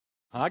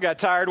I got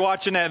tired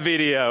watching that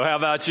video. How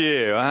about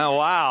you?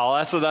 Wow,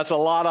 that's a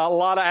lot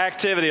of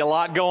activity, a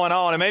lot going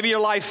on, and maybe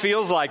your life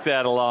feels like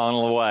that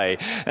along the way.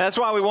 And that's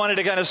why we wanted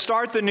to kind of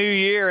start the new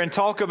year and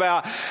talk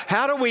about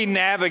how do we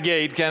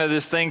navigate kind of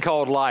this thing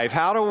called life?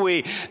 How do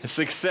we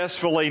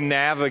successfully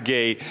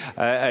navigate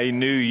a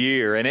new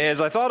year? And as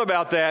I thought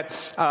about that,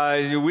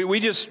 we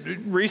just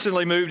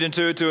recently moved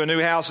into a new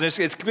house, and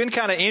it's been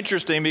kind of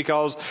interesting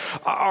because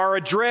our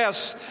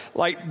address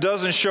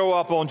doesn't show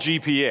up on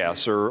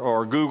GPS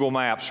or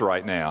Google Maps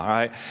right now,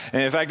 right?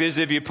 And in fact,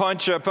 if you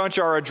punch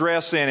our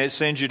address in, it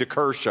sends you to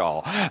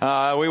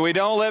Kershaw. We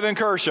don't live in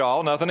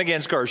Kershaw. Nothing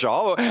against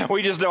Kershaw.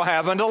 We just don't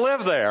happen to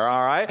live there.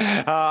 All right.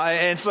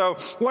 And so,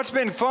 what's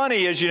been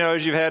funny is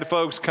as you've had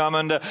folks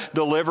coming to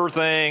deliver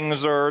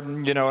things or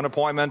an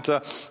appointment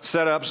to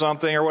set up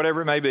something or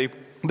whatever it may be,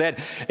 that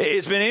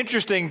it's been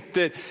interesting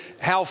that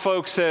how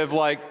folks have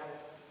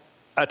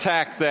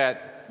attacked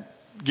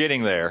that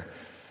getting there.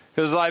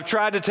 Because I've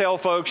tried to tell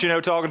folks,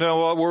 talking to them,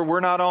 well, we're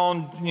not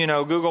on,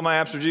 Google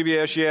Maps or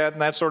GPS yet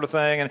and that sort of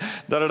thing, and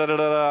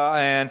da-da-da-da-da,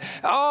 and,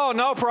 oh,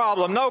 no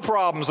problem,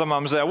 some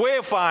of them say,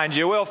 we'll find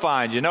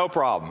you, no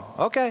problem.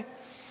 Okay,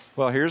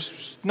 well,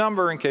 here's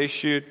number in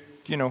case you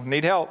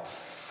need help.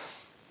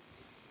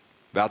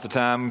 About the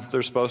time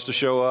they're supposed to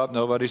show up,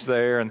 nobody's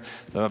there, and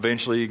then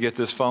eventually you get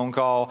this phone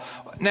call.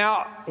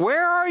 Now,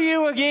 where are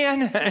you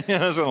again?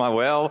 So I'm like,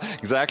 well,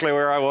 exactly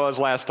where I was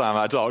last time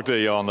I talked to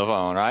you on the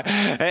phone, right?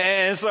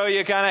 And so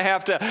you kind of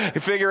have to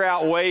figure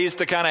out ways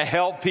to kind of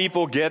help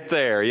people get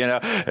there,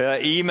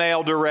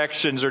 email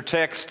directions or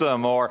text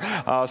them or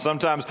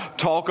sometimes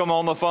talk them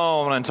on the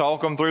phone and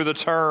talk them through the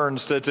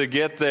turns to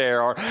get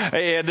there. Or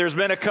there's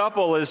been a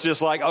couple that's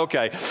just like,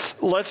 okay,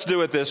 let's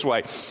do it this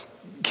way.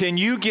 Can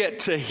you get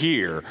to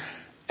here?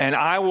 And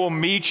I will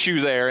meet you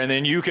there, and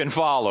then you can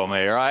follow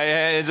me, right?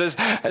 And it's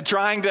just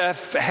trying to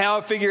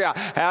figure out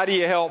how do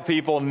you help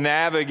people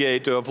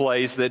navigate to a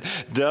place that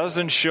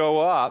doesn't show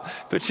up,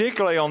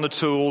 particularly on the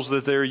tools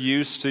that they're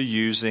used to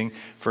using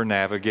for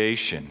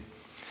navigation.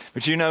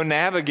 But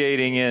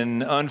navigating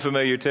in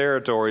unfamiliar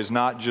territory is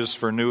not just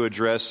for new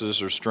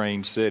addresses or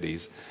strange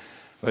cities,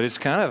 but it's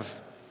kind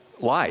of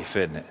life,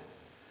 isn't it?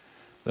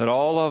 That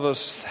all of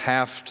us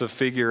have to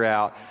figure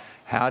out,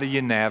 how do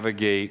you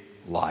navigate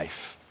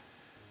life?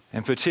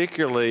 And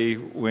particularly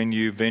when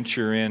you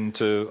venture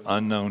into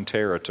unknown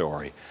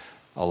territory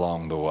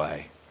along the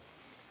way.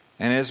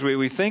 And as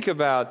we think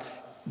about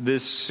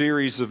this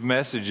series of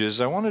messages,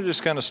 I want to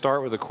just kind of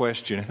start with a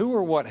question. Who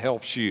or what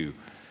helps you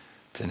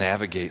to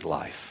navigate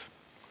life?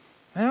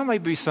 And that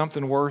might be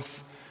something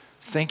worth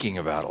thinking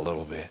about a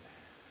little bit.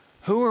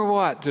 Who or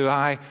what do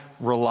I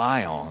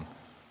rely on,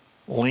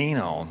 lean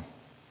on,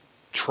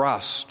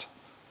 trust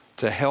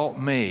to help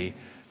me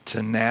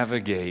to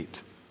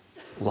navigate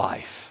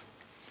life?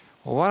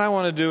 Well, what I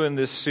want to do in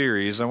this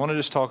series, I want to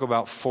just talk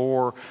about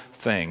four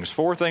things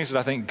that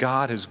I think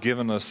God has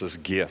given us as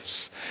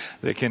gifts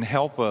that can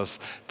help us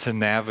to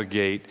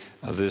navigate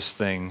this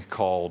thing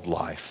called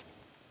life.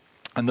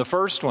 And the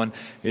first one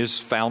is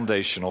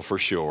foundational for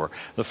sure.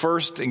 The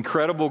first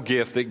incredible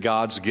gift that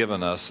God's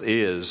given us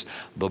is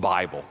the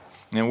Bible.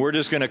 And we're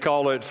just going to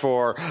call it,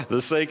 for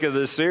the sake of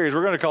this series,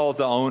 we're going to call it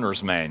the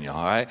owner's manual,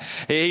 all right?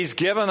 He's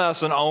given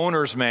us an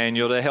owner's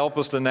manual to help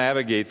us to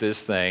navigate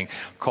this thing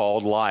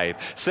called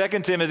life. 2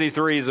 Timothy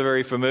 3 is a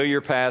very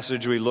familiar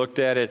passage. We looked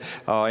at it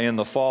in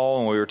the fall,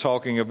 and we were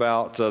talking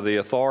about the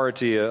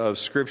authority of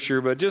Scripture,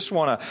 but just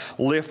want to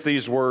lift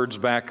these words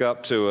back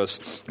up to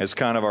us as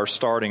kind of our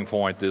starting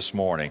point this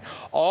morning.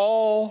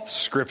 All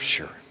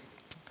Scripture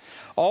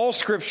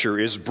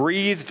is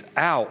breathed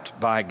out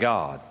by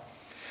God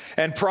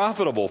and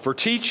profitable for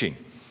teaching,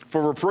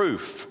 for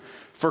reproof,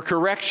 for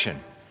correction,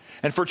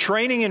 and for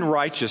training in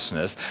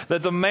righteousness,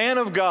 that the man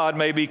of God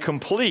may be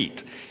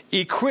complete,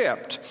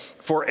 equipped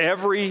for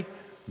every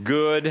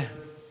good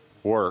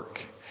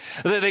work.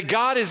 That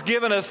God has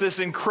given us this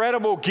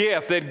incredible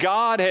gift, that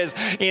God has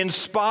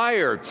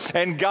inspired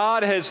and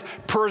God has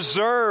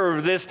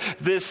preserved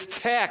this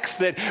text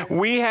that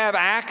we have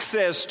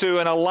access to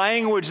in a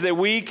language that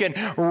we can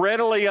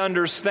readily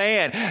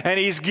understand. And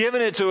He's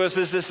given it to us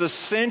as this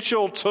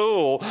essential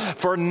tool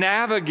for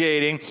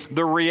navigating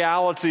the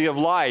reality of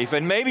life.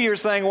 And maybe you're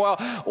saying,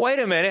 well, wait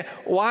a minute,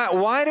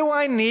 why do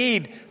I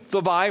need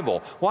the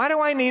Bible? Why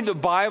do I need the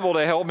Bible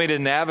to help me to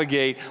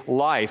navigate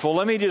life? Well,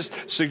 let me just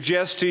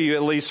suggest to you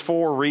at least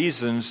four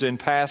reasons in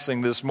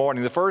passing this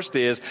morning. The first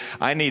is,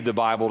 I need the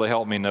Bible to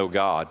help me know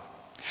God.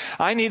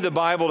 I need the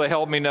Bible to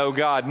help me know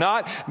God.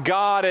 Not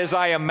God as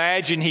I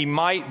imagine He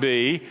might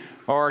be,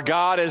 or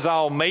God as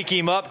I'll make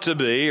Him up to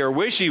be or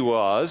wish He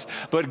was,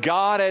 but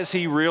God as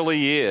He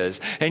really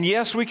is. And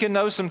yes, we can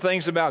know some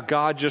things about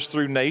God just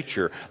through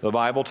nature. The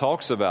Bible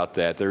talks about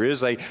that. There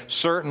is a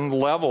certain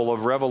level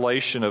of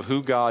revelation of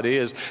who God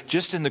is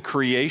just in the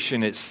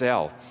creation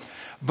itself.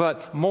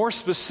 But more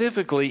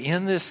specifically,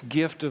 in this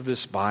gift of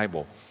this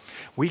Bible,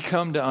 we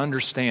come to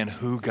understand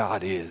who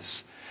God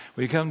is.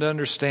 We come to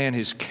understand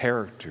His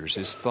characters,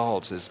 His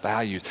thoughts, His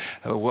values,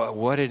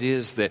 what it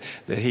is that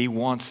He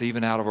wants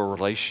even out of a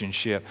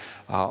relationship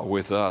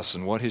with us,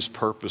 and what His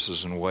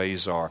purposes and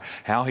ways are,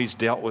 how He's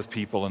dealt with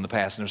people in the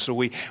past. And so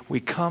we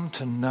come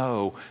to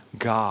know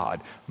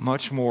God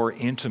much more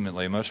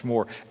intimately, much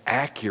more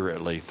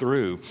accurately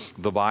through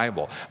the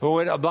Bible.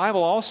 But the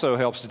Bible also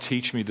helps to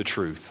teach me the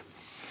truth.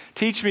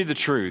 Teach me the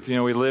truth. You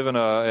know, we live in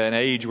an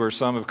age where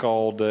some have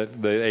called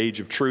the age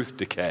of truth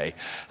decay.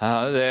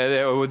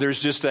 There's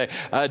just a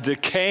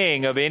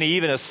decaying of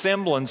even a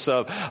semblance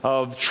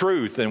of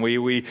truth. And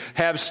we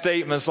have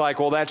statements like,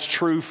 well, that's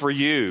true for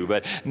you,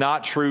 but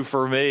not true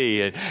for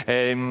me.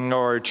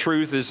 Or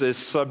truth is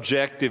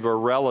subjective or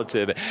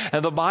relative.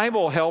 And the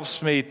Bible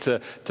helps me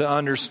to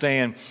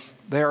understand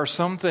there are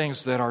some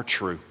things that are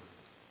true,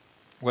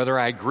 whether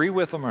I agree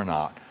with them or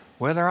not,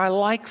 whether I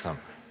like them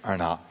or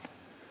not.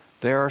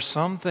 There are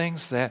some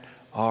things that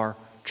are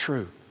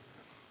true.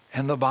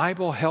 And the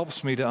Bible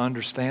helps me to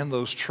understand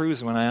those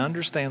truths. When I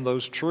understand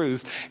those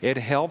truths, it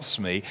helps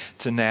me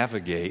to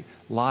navigate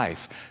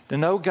life, to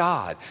know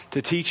God,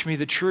 to teach me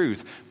the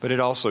truth, but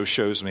it also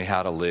shows me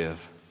how to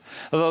live.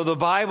 Although the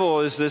Bible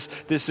is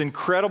this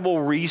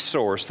incredible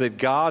resource that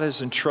God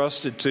has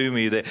entrusted to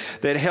me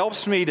that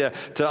helps me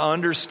to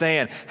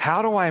understand,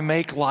 how do I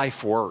make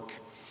life work?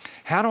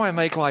 How do I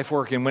make life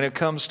work? And when it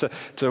comes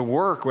to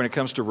work, when it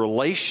comes to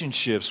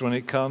relationships, when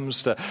it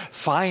comes to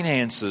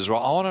finances, well,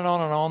 on and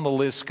on the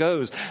list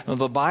goes.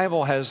 The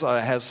Bible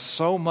has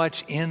so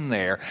much in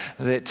there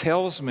that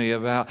tells me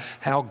about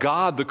how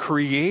God, the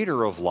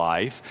creator of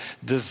life,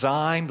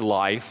 designed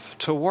life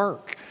to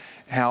work.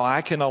 How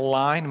I can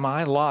align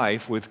my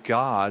life with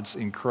God's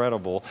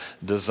incredible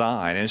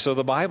design. And so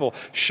the Bible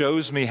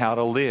shows me how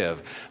to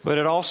live, but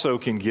it also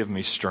can give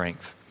me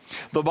strength.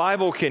 The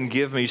Bible can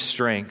give me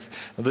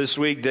strength. This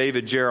week,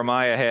 David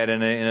Jeremiah had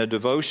in a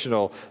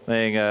devotional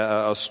thing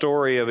a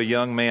story of a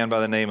young man by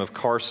the name of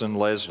Carson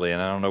Leslie.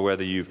 And I don't know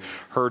whether you've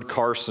heard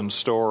Carson's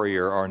story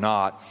or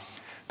not.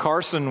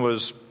 Carson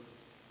was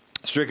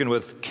stricken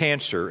with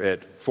cancer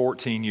at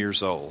 14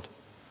 years old.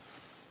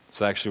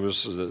 It actually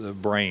was a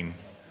brain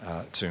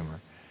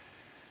tumor.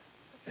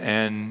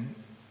 And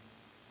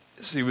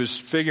so he was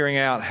figuring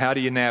out, how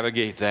do you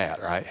navigate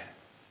that, right?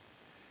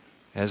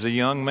 As a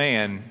young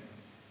man,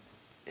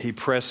 he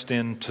pressed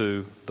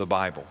into the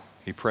Bible.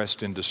 He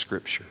pressed into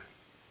Scripture.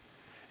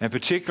 And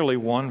particularly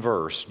one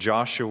verse,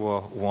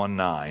 Joshua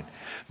 1:9.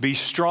 Be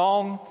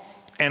strong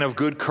and of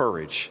good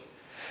courage.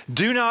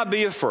 Do not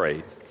be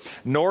afraid,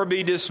 nor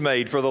be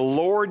dismayed, for the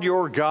Lord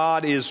your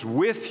God is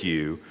with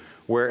you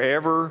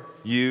wherever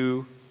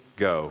you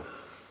go.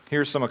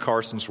 Here's some of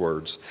Carson's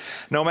words.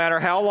 No matter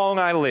how long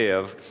I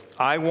live,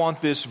 I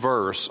want this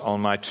verse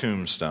on my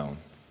tombstone.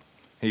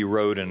 He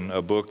wrote in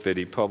a book that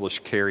he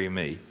published, Carry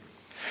Me.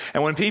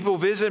 And when people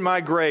visit my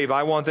grave,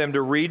 I want them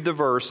to read the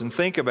verse and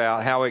think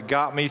about how it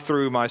got me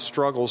through my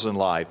struggles in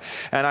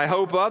life. And I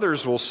hope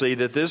others will see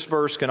that this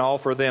verse can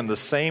offer them the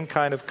same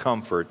kind of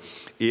comfort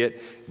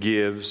it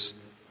gives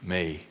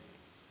me.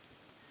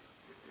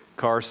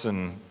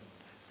 Carson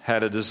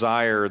had a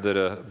desire that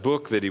a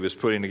book that he was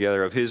putting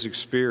together of his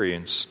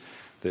experience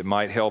that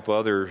might help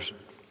other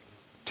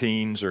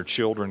teens or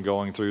children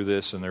going through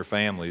this and their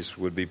families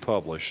would be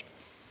published.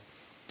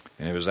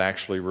 And it was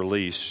actually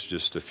released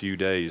just a few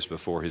days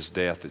before his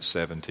death at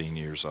 17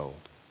 years old.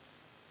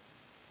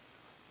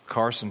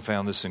 Carson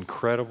found this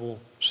incredible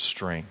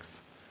strength,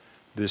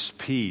 this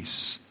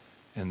peace,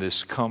 and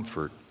this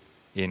comfort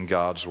in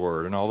God's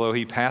Word. And although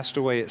he passed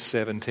away at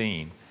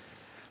 17,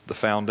 the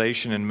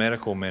foundation and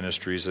medical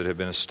ministries that have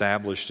been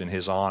established in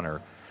his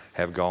honor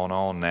have gone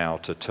on now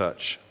to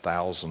touch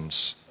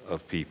thousands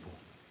of people.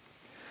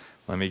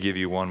 Let me give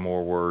you one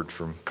more word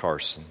from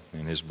Carson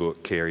in his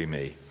book, Carry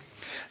Me.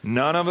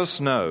 None of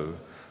us know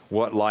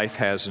what life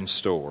has in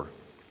store,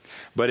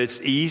 but it's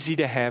easy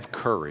to have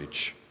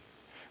courage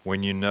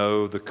when you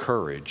know the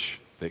courage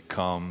that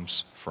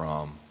comes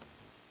from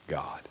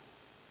God.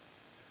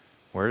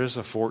 Where does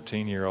a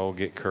 14-year-old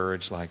get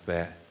courage like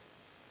that?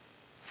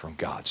 From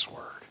God's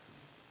Word.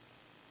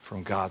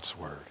 From God's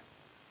Word.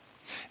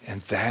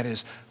 And that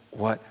is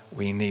what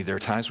we need. There are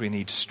times we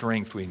need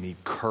strength, we need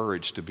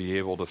courage to be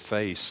able to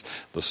face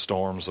the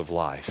storms of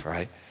life,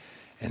 right?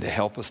 And to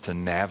help us to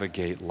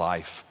navigate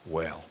life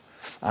well.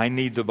 I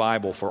need the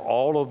Bible for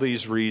all of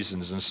these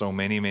reasons and so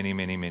many, many,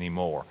 many, many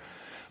more.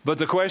 But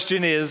the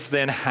question is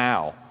then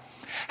how?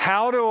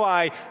 How do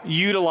I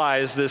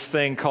utilize this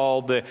thing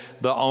called the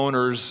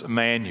owner's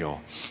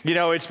manual? You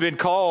know, it's been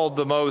called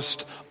the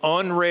most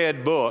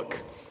unread book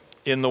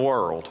in the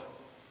world.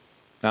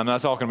 Now, I'm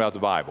not talking about the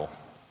Bible.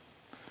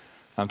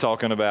 I'm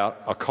talking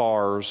about a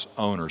car's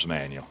owner's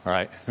manual,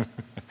 right?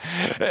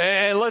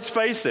 And let's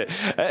face it,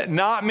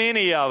 not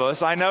many of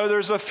us, I know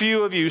there's a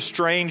few of you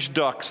strange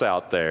ducks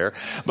out there,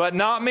 but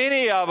not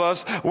many of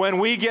us, when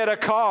we get a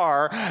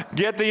car,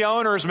 get the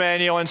owner's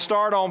manual and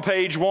start on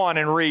page 1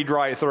 and read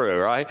right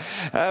through, right?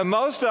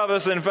 Most of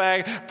us, in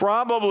fact,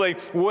 probably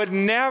would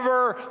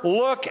never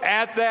look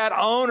at that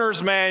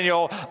owner's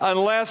manual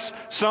unless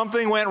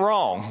something went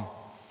wrong.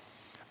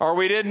 or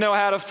we didn't know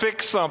how to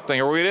fix something,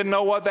 or we didn't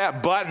know what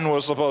that button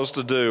was supposed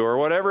to do, or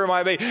whatever it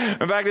might be.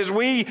 In fact, is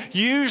we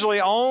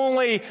usually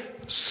only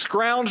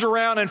scrounge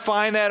around and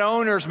find that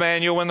owner's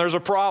manual when there's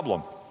a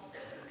problem.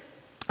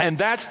 And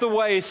that's the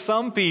way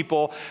some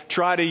people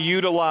try to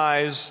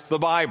utilize the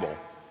Bible.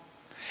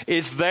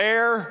 It's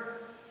there.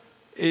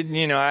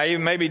 I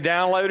maybe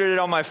downloaded it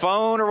on my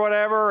phone or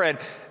whatever, and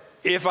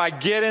if I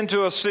get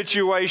into a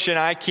situation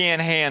I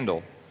can't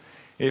handle,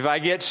 if I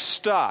get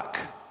stuck,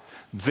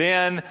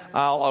 then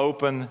I'll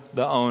open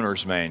the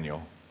owner's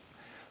manual.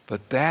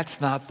 But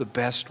that's not the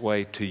best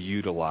way to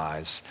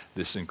utilize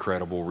this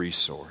incredible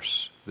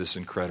resource, this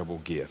incredible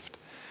gift.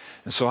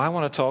 And so I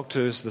want to talk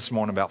to us this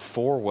morning about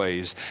 4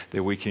 ways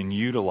that we can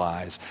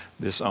utilize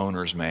this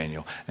owner's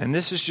manual. And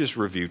this is just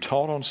review.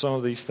 Taught on some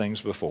of these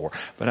things before,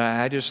 but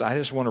I just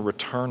want to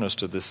return us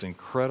to this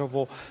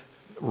incredible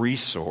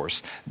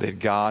resource that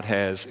God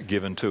has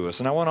given to us.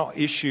 And I want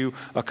to issue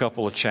a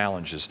couple of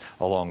challenges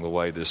along the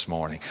way this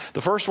morning.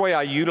 The first way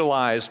I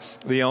utilize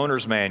the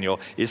owner's manual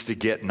is to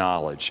get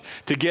knowledge.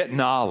 To get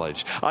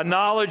knowledge. A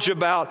knowledge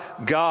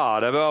about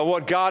God, about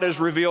what God has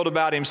revealed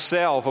about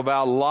Himself,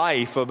 about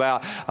life,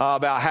 about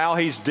how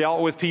He's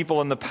dealt with people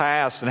in the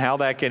past, and how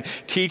that can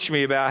teach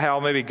me about how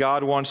maybe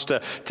God wants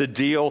to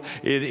deal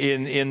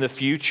in the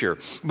future.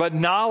 But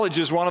knowledge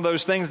is one of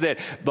those things that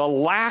the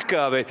lack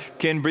of it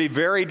can be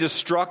very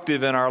destructive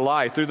in our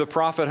life. Through the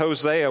prophet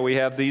Hosea, we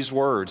have these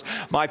words: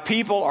 "My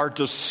people are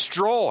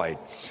destroyed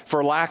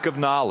for lack of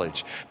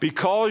knowledge,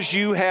 because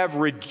you have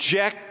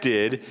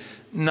rejected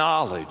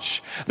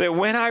knowledge." That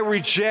when I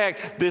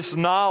reject this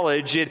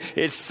knowledge,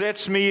 it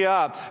sets me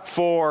up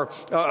for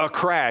a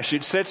crash.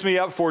 It sets me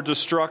up for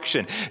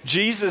destruction.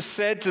 Jesus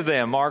said to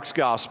them, Mark's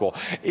gospel,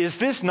 "Is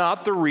this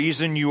not the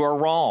reason you are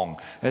wrong?"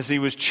 As He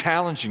was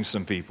challenging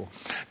some people.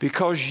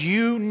 "Because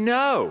you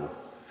know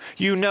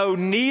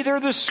neither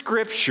the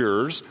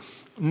Scriptures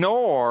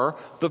nor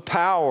the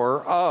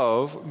power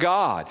of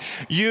God."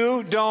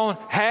 You don't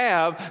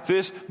have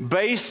this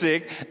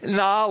basic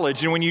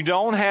knowledge. And when you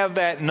don't have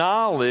that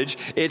knowledge,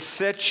 it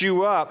sets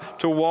you up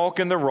to walk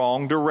in the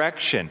wrong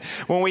direction.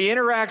 When we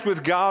interact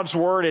with God's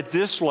Word at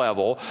this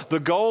level, the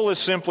goal is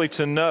simply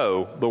to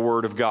know the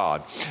Word of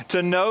God.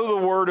 To know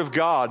the Word of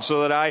God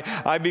so that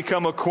I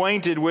become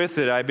acquainted with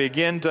it. I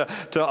begin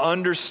to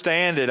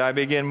understand it. I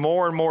begin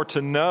more and more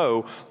to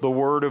know the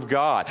Word of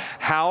God.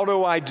 How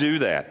do I do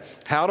that?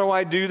 How do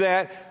I do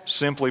that?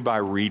 Simply by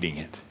reading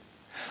it.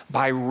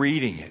 By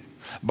reading it.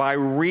 By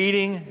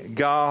reading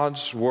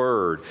God's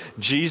Word.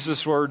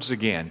 Jesus' words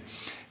again.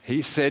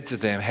 He said to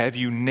them, "Have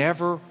you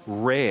never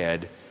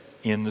read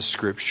in the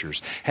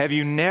Scriptures?" Have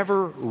you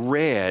never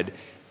read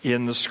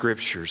in the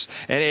Scriptures?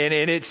 And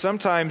it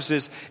sometimes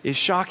is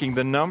shocking,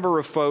 the number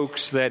of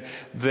folks that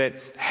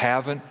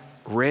haven't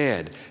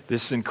read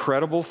this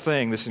incredible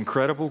thing, this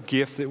incredible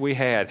gift that we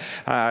had.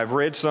 I've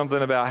read something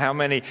about how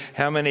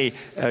many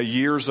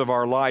years of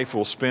our life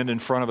we'll spend in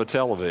front of a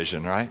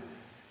television, right?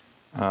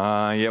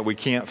 Yet we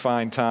can't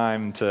find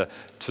time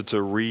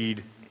to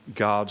read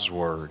God's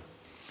Word.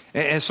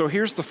 And so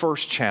here's the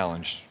first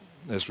challenge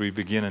as we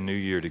begin a new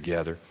year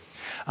together.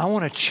 I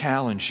want to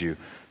challenge you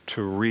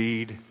to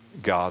read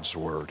God's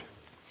Word.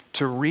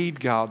 To read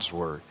God's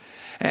Word.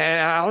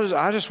 And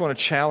I just want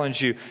to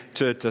challenge you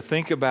to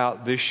think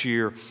about this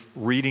year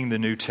reading the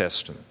New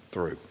Testament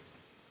through.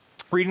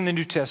 Reading the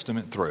New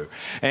Testament through.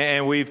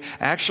 And we've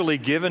actually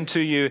given to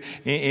you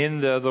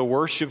in the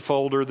worship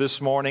folder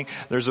this morning,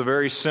 there's a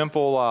very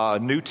simple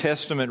New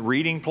Testament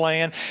reading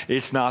plan.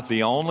 It's not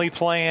the only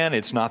plan.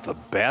 It's not the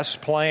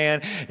best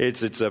plan.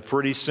 It's a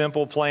pretty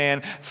simple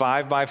plan,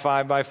 5 by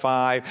 5 by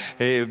 5,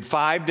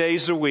 5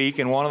 days a week.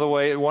 And one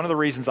of the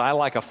reasons I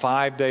like a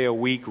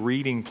 5-day-a-week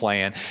reading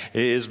plan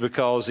is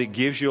because it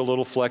gives you a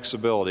little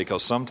flexibility.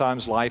 Because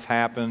sometimes life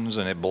happens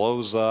and it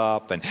blows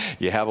up, and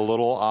you have a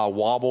little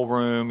wobble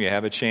room. You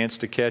have a chance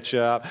to catch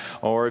up,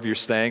 or if you're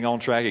staying on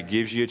track, it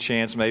gives you a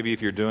chance, maybe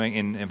if you're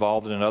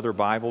involved in another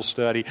Bible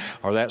study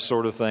or that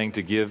sort of thing,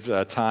 to give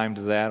time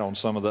to that on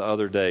some of the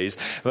other days.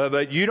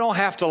 But you don't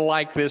have to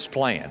like this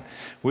plan.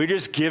 We're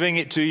just giving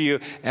it to you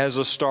as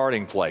a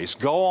starting place.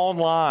 Go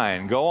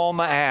online, go on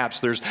the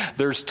apps.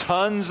 There's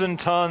tons and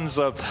tons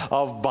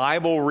of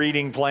Bible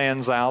reading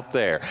plans out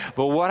there.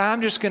 But what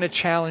I'm just going to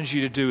challenge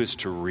you to do is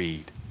to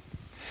read.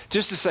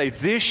 Just to say,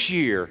 this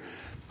year,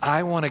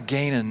 I want to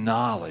gain a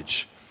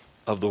knowledge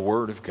of the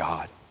Word of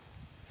God.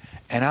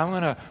 And I'm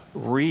going to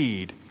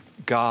read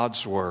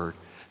God's Word.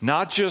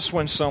 Not just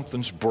when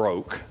something's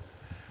broke,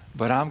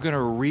 but I'm going to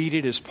read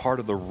it as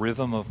part of the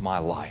rhythm of my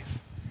life.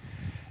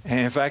 And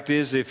in fact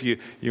is, if you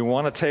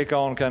want to take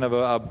on kind of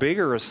a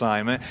bigger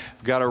assignment,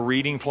 we've got a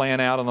reading plan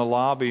out in the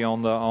lobby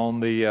on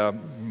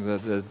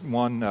the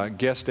one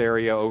guest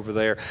area over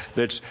there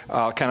that's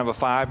kind of a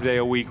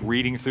 5-day-a-week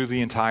reading through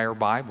the entire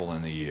Bible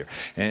in the year.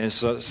 And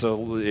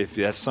so if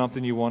that's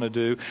something you want to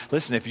do,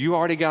 listen, if you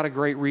already got a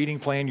great reading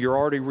plan, you're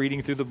already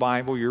reading through the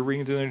Bible, you're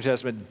reading through the New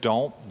Testament,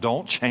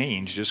 don't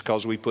change just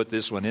because we put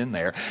this one in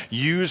there.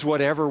 Use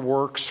whatever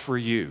works for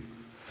you.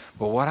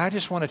 But what I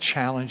just want to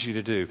challenge you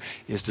to do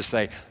is to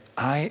say,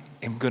 I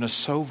am going to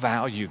so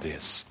value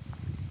this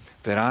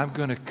that I'm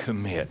going to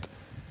commit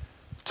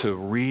to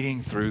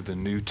reading through the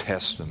New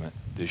Testament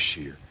this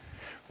year.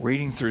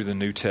 Reading through the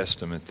New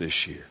Testament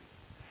this year.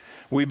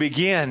 We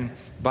begin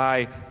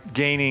by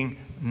gaining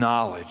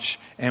knowledge,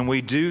 and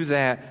we do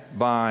that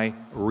by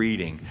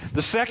reading.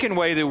 The second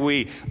way that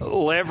we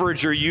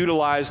leverage or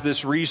utilize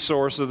this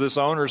resource of this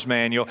owner's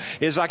manual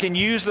is I can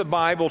use the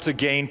Bible to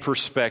gain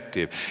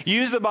perspective.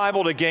 Use the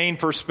Bible to gain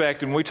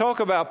perspective. When we talk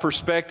about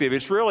perspective,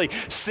 it's really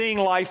seeing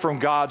life from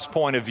God's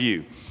point of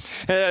view.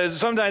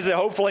 Sometimes,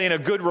 hopefully, in a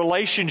good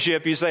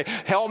relationship, you say,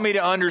 help me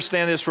to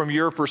understand this from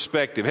your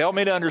perspective. Help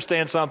me to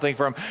understand something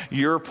from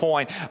your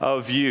point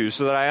of view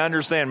so that I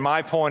understand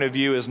my point of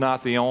view is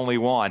not the only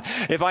one.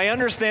 If I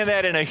understand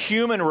that in a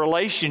human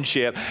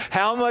relationship,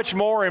 how much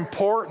more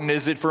important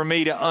is it for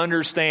me to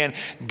understand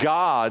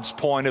God's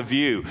point of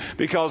view?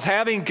 Because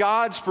having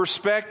God's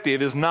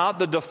perspective is not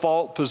the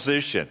default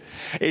position.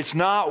 It's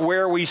not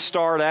where we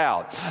start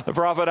out. The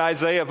prophet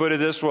Isaiah put it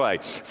this way,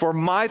 "For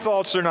my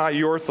thoughts are not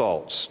your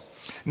thoughts.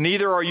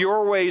 Neither are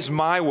your ways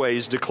my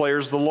ways,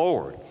 declares the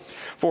Lord.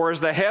 For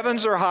as the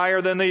heavens are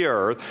higher than the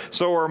earth,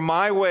 so are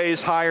my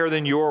ways higher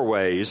than your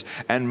ways,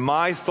 and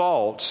my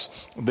thoughts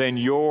than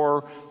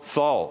your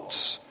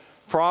thoughts."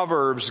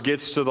 Proverbs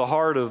gets to the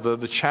heart of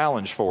the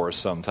challenge for us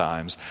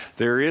sometimes.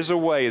 There is a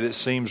way that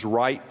seems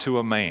right to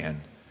a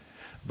man,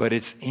 but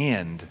its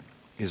end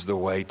is the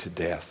way to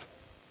death.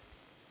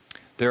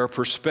 There are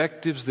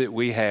perspectives that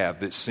we have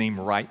that seem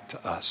right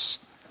to us.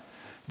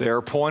 There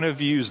are point of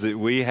views that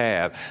we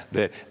have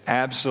that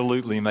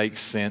absolutely make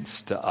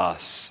sense to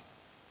us.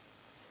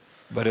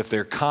 But if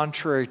they're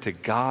contrary to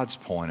God's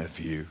point of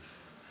view,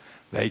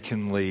 they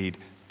can lead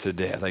to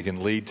death. They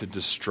can lead to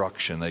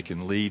destruction. They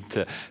can lead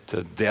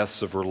to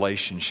deaths of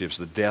relationships,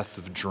 the death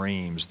of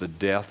dreams, the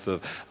death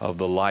of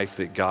the life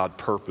that God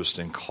purposed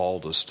and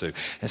called us to.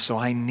 And so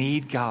I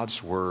need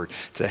God's Word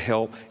to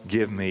help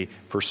give me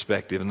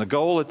perspective. And the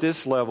goal at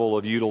this level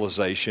of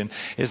utilization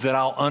is that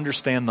I'll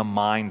understand the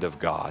mind of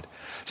God.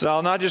 So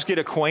I'll not just get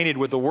acquainted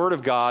with the Word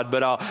of God,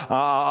 but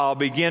I'll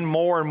begin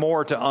more and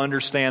more to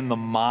understand the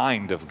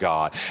mind of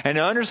God. And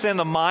to understand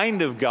the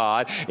mind of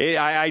God,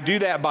 I do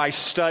that by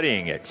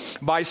studying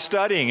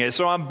it.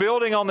 So I'm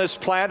building on this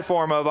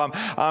platform of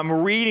I'm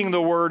reading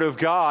the Word of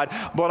God,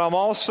 but I'm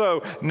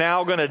also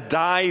now going to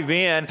dive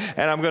in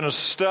and I'm going to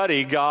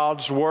study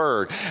God's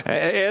Word.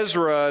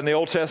 Ezra in the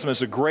Old Testament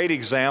is a great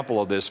example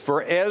of this.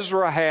 For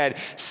Ezra had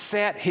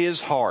set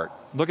his heart.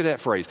 Look at that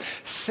phrase.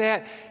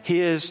 Set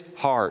his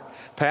heart.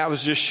 Pat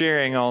was just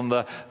sharing on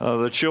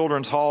the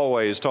children's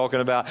hallways talking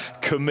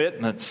about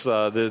commitments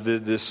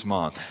this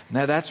month.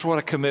 Now that's what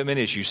a commitment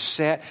is. You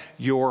set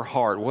your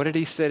heart. What did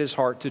he set his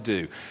heart to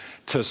do?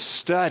 To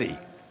study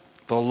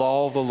the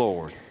law of the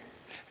Lord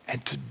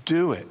and to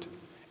do it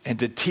and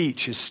to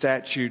teach his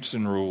statutes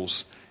and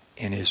rules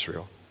in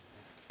Israel.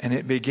 And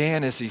it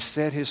began as he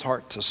set his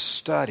heart to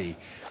study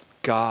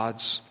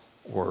God's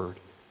Word.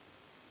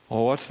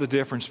 Well, what's the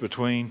difference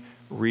between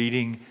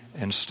reading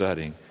and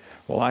studying?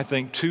 Well, I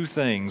think two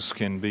things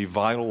can be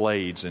vital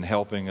aids in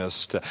helping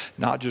us to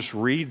not just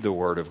read the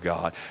Word of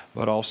God,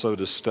 but also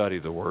to study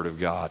the Word of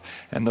God.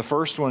 And the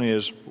first one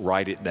is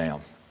write it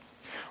down.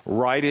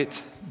 Write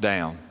it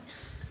down.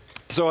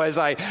 So as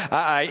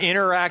I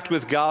interact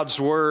with God's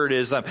Word,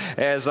 as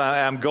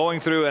I'm going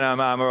through and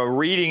I'm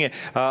reading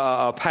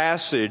a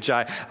passage,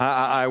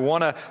 I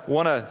want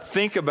to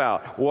think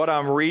about what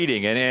I'm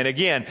reading. And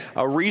again,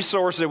 a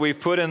resource that we've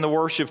put in the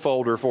worship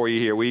folder for you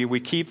here. We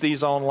keep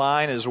these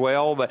online as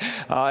well, but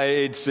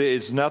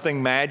it's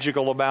nothing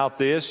magical about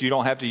this. You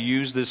don't have to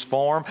use this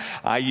form.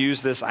 I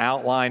use this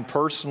outline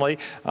personally.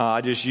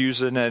 I just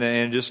use it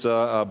in just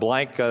a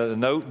blank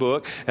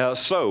notebook.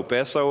 SOAP,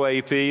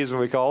 S-O-A-P is what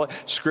we call it.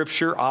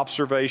 Scripture,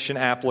 observation,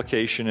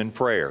 application, and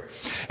prayer.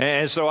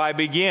 And so I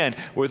begin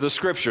with the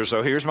Scripture.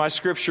 So here's my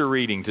Scripture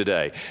reading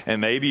today.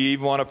 And maybe you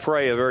even want to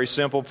pray a very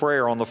simple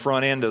prayer on the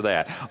front end of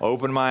that.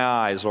 Open my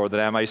eyes, Lord,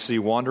 that I may see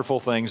wonderful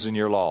things in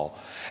your law.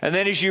 And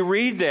then as you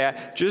read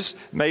that,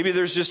 maybe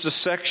there's just a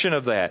section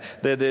of that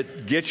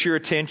gets your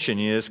attention.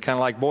 It's kind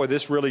of like, boy,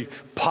 this really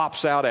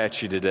pops out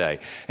at you today.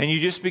 And you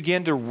just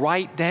begin to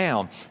write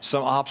down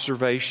some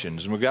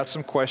observations. And we've got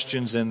some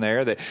questions in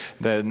there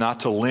that not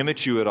to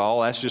limit you at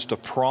all. That's just to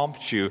prompt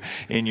you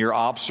in your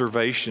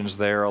observations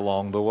there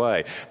along the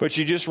way. But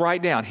you just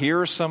write down, here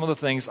are some of the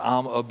things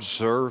I'm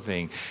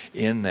observing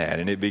in that.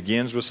 And it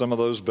begins with some of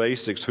those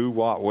basics: who,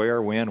 what,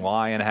 where, when,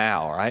 why, and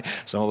how, right?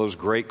 Some of those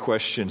great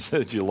questions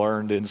that you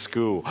learned in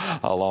school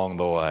along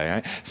the way.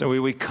 Right? So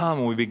we come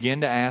and we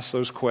begin to ask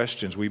those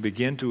questions. We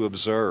begin to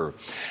observe.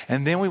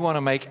 And then we want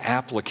to make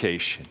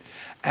application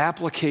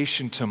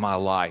to my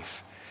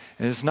life.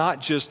 And it's not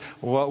just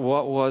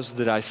what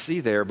did I see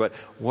there, but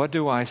what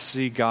do I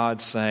see God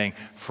saying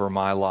for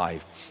my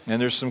life?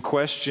 And there's some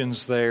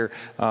questions there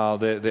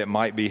that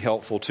might be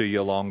helpful to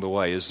you along the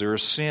way. Is there a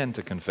sin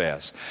to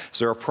confess? Is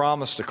there a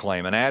promise to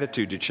claim, an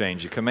attitude to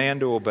change, a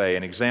command to obey,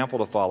 an example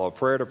to follow, a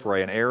prayer to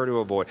pray, an error to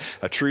avoid,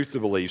 a truth to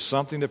believe,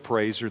 something to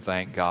praise or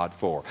thank God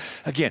for?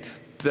 Again,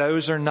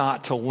 those are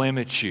not to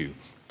limit you.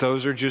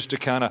 Those are just to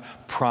kind of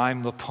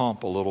prime the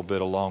pump a little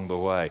bit along the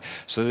way.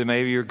 So that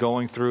maybe you're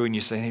going through and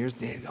you say,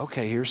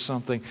 here's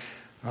something.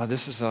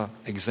 This is an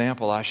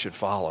example I should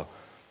follow.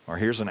 Or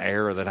here's an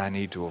error that I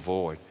need to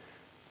avoid.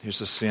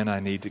 Here's a sin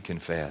I need to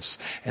confess.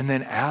 And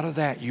then out of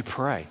that, you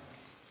pray.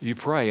 You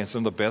pray, and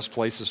some of the best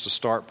places to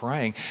start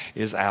praying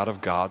is out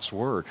of God's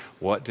Word.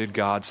 What did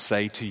God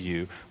say to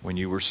you when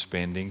you were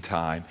spending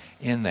time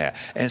in that?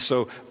 And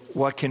so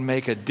what can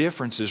make a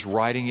difference is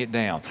writing it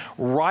down.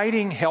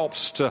 Writing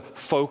helps to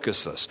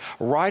focus us.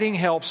 Writing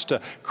helps to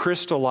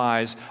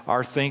crystallize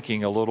our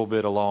thinking a little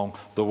bit along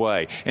the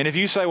way. And if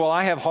you say, well,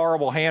 I have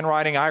horrible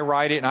handwriting, I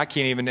write it, and I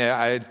can't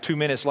even, 2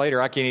 minutes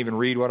later, I can't even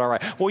read what I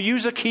write. Well,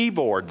 use a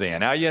keyboard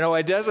then. Now,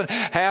 it doesn't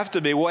have to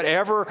be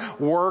whatever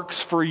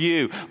works for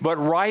you, but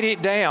write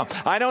it down.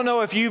 I don't know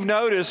if you've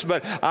noticed,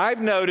 but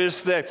I've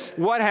noticed that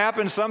what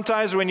happens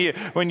sometimes when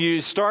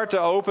you start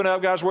to open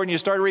up God's Word and you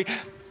start to read,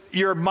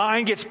 your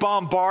mind gets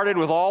bombarded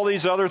with all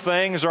these other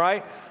things,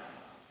 right?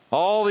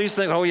 All these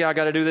things. Oh, yeah, I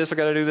got to do this. I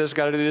got to do this.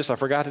 Got to do this. I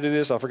forgot to do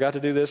this. I forgot to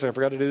do this. I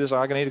forgot to do this.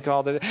 I need to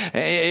call that.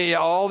 And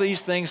all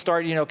these things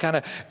start, kind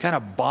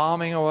of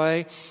bombing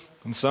away.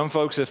 And some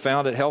folks have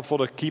found it helpful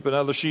to keep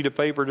another sheet of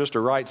paper just to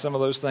write some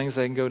of those things.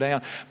 They can go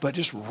down. But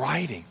just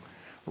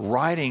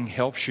writing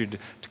helps you to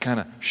kind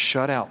of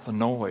shut out the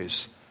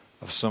noise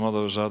of some of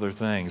those other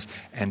things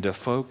and to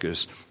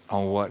focus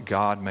on what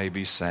God may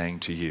be saying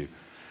to you.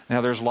 Now,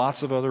 there's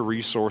lots of other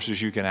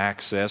resources you can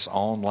access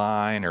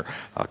online or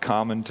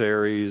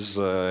commentaries,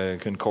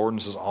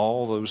 concordances,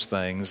 all those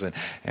things.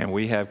 And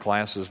we have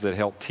classes that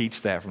help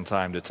teach that from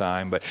time to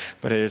time. But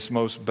at its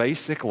most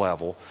basic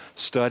level,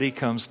 study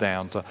comes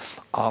down to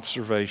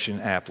observation,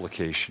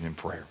 application, and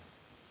prayer.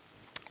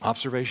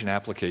 Observation,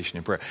 application,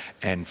 and prayer,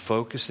 and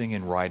focusing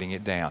and writing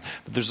it down.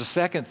 But there's a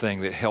second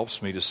thing that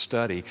helps me to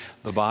study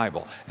the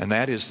Bible, and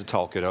that is to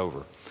talk it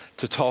over.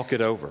 To talk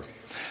it over.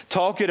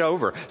 Talk it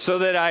over so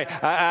that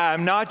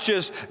I'm not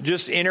just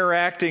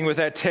interacting with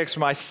that text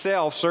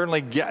myself,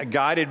 certainly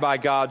guided by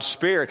God's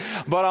Spirit,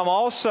 but I'm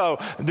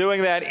also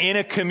doing that in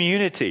a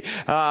community.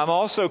 I'm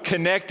also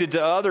connected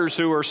to others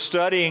who are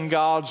studying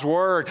God's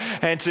Word,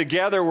 and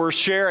together we're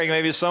sharing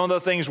maybe some of the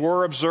things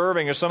we're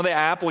observing or some of the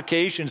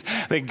applications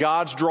that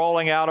God's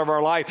drawing out of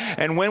our life.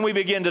 And when we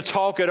begin to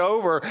talk it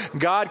over,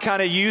 God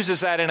kind of uses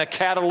that in a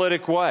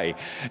catalytic way.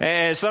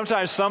 And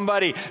sometimes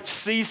somebody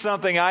sees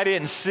something I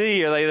didn't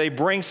see, or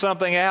they bring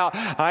something out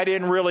I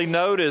didn't really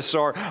notice,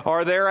 or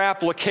their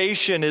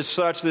application is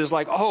such that it's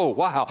like, oh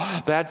wow,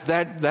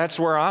 that's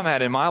where I'm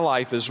at in my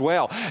life as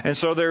well. And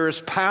so there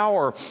is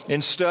power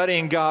in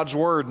studying God's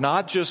Word,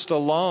 not just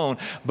alone,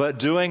 but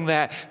doing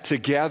that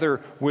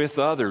together with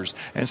others.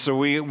 And so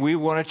we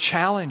want to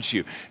challenge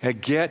you,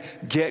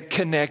 get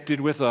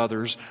connected with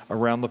others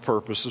around the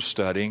purpose of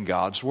studying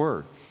God's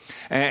Word.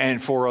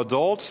 And for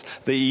adults,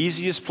 the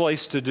easiest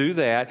place to do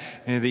that,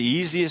 and the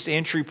easiest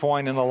entry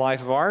point in the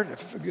life of our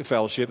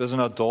fellowship is an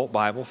adult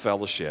Bible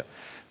fellowship.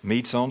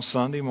 Meets on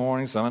Sunday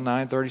morning, some at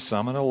 9:30,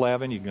 some at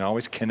 11. You can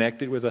always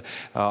connect it with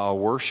a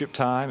worship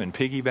time and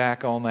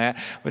piggyback on that.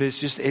 But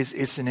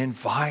it's an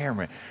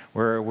environment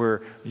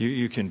where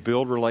you can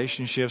build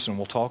relationships, and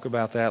we'll talk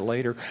about that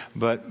later,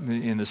 but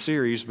in the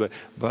series,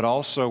 but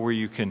also where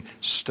you can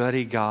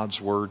study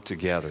God's Word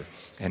together.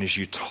 And as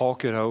you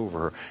talk it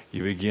over,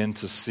 you begin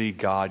to see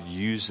God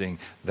using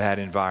that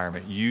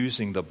environment,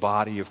 using the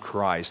body of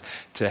Christ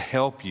to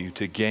help you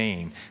to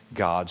gain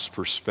God's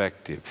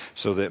perspective,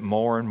 so that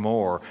more and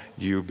more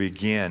you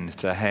begin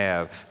to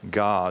have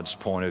God's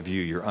point of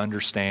view. You're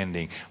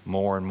understanding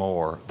more and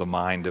more the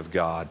mind of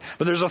God.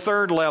 But there's a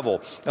third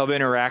level of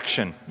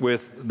interaction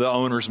with the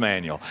owner's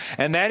manual,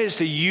 and that is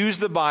to use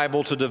the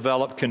Bible to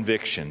develop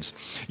convictions.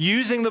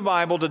 Using the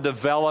Bible to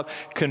develop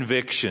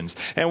convictions.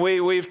 And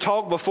we've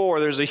talked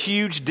before, there's a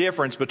huge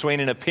difference between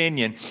an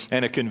opinion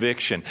and a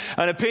conviction.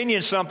 An opinion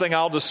is something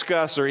I'll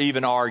discuss or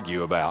even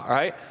argue about,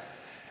 right?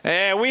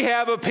 And we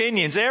have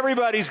opinions.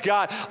 Everybody's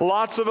got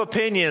lots of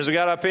opinions. We've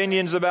got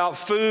opinions about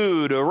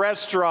food,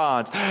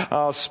 restaurants,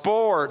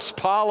 sports,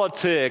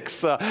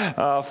 politics,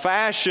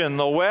 fashion,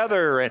 the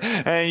weather.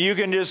 And you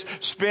can just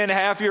spend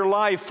half your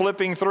life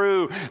flipping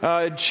through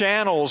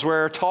channels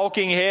where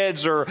talking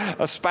heads are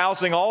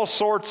espousing all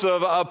sorts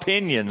of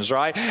opinions,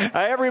 right?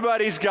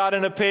 Everybody's got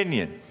an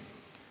opinion.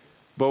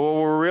 But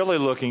what we're really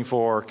looking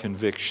for are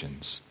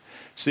convictions.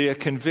 See, a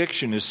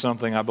conviction is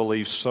something I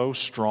believe so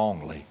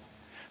strongly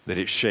that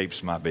it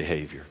shapes my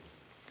behavior.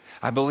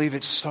 I believe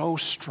it so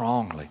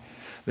strongly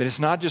that it's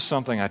not just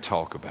something I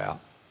talk about.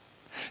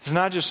 It's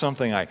not just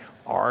something I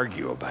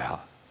argue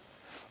about.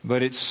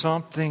 But it's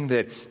something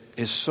that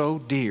is so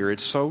dear,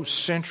 it's so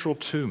central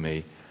to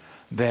me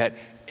that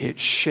it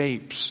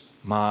shapes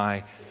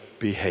my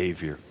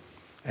behavior.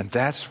 And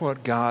that's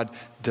what God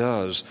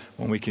does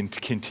when we can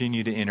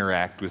continue to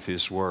interact with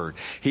His Word.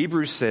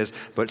 Hebrews says,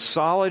 but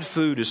solid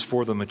food is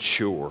for the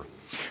mature,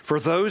 for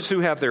those who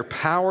have their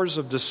powers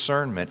of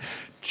discernment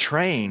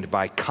trained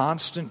by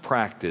constant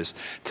practice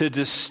to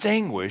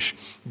distinguish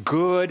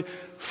good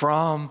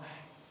from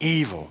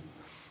evil.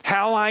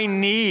 How I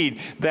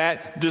need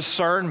that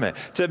discernment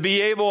to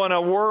be able, in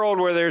a world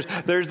where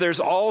there's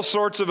all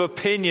sorts of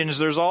opinions,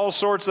 there's all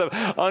sorts of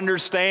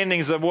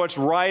understandings of what's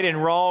right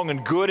and wrong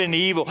and good and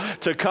evil,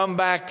 to come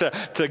back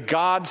to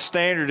God's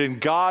standard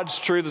and God's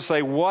truth to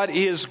say what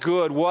is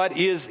good, what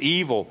is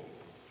evil.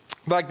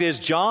 Like this,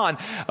 John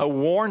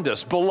warned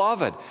us,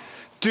 beloved,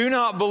 do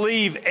not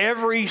believe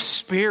every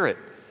spirit,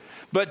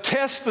 but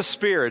test the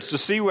spirits to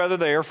see whether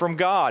they are from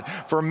God.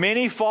 For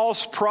many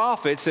false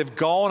prophets have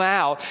gone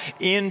out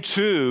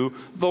into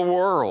the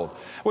world.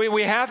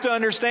 We have to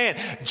understand,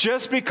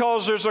 just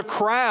because there's a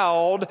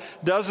crowd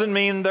doesn't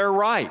mean they're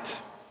right.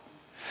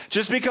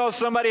 Just because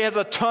somebody has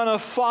a ton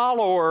of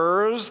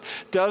followers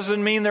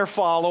doesn't mean they're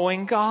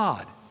following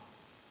God.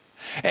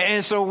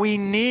 And so we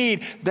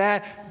need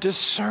that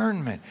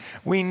discernment.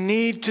 We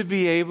need to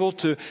be able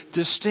to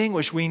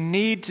distinguish. We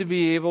need to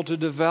be able to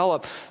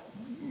develop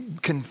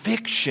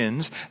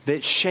convictions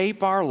that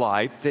shape our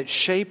life, that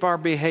shape our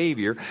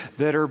behavior,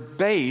 that are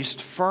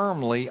based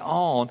firmly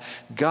on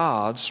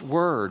God's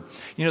Word.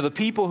 You know, the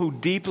people who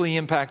deeply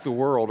impact the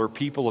world are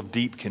people of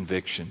deep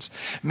convictions.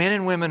 Men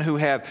and women who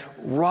have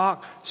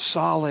rock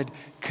solid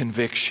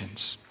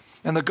convictions.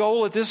 And the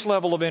goal at this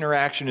level of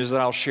interaction is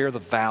that I'll share the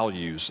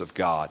values of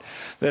God,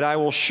 that I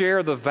will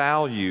share the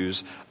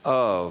values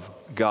of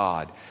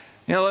God.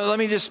 You know, let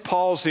me just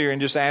pause here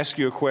and just ask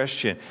you a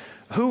question.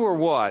 Who or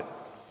what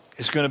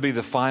is going to be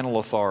the final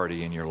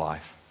authority in your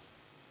life?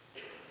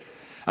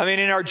 I mean,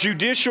 in our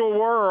judicial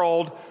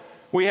world,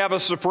 we have a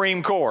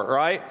Supreme Court,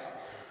 right?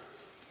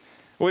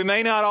 We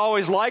may not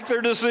always like their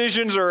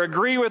decisions or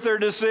agree with their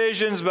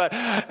decisions, but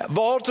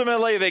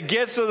ultimately, if it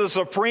gets to the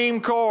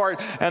Supreme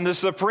Court and the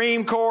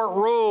Supreme Court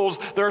rules,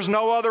 there's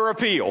no other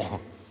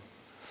appeal.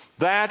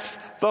 That's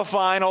the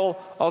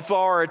final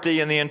authority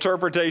in the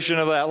interpretation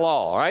of that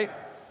law, right?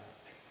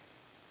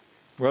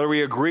 Whether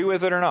we agree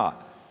with it or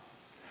not.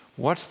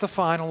 What's the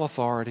final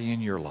authority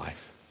in your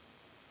life?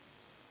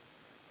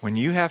 When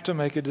you have to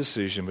make a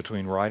decision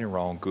between right and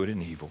wrong, good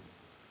and evil,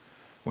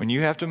 when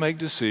you have to make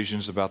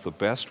decisions about the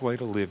best way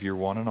to live your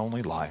one and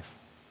only life,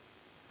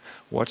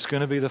 what's going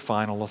to be the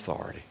final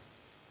authority?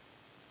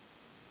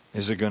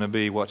 Is it going to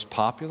be what's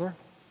popular?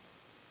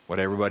 What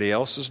everybody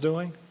else is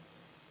doing?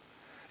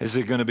 Is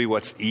it going to be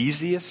what's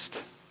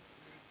easiest?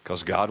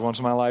 Because God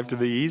wants my life to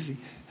be easy.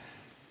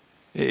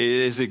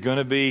 Is it going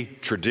to be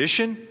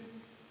tradition?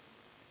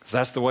 Because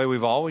that's the way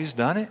we've always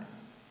done it.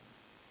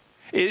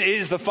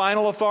 Is the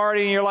final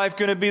authority in your life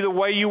going to be the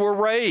way you were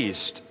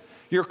raised?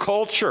 Your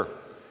culture?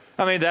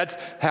 I mean, that's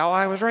how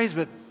I was raised,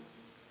 but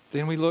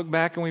then we look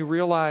back and we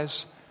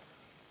realize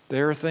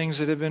there are things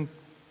that have been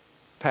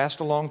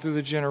passed along through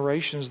the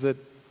generations that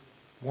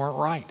weren't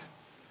right.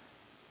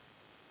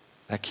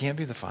 That can't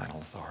be the final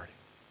authority.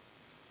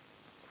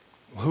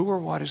 Who or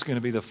what is going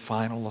to be the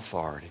final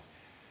authority?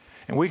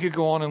 And we could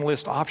go on and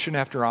list option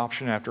after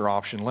option after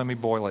option. Let me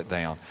boil it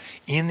down.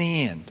 In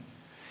the end,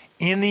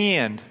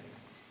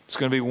 it's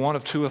going to be one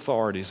of two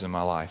authorities in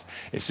my life.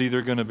 It's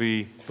either going to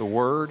be the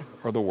Word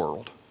or the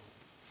world.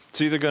 It's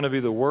either going to be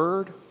the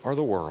Word or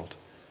the world.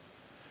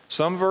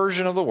 Some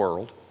version of the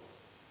world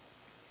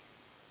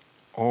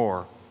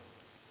or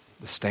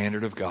the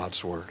standard of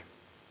God's Word.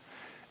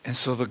 And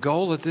so the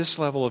goal at this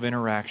level of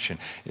interaction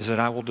is that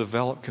I will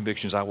develop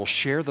convictions. I will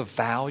share the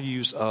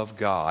values of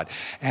God.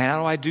 And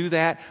how do I do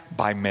that?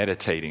 By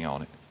meditating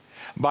on it.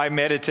 By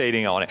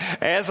meditating on it.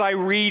 As I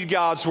read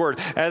God's Word,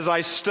 as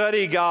I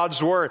study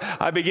God's Word,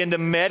 I begin to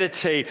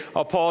meditate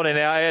upon it.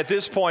 Now, at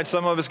this point,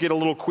 some of us get a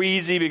little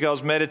queasy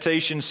because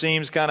meditation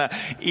seems kind of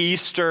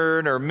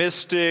Eastern or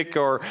mystic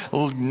or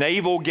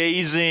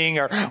navel-gazing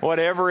or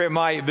whatever it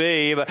might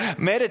be. But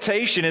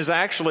meditation is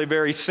actually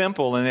very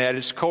simple at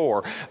its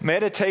core.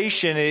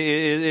 Meditation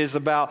is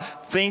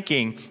about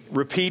thinking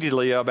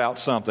repeatedly about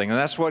something. And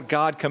that's what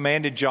God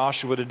commanded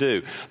Joshua to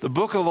do. The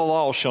book of the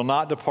law shall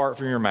not depart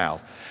from your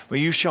mouth, but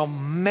you shall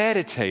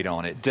meditate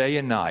on it day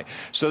and night,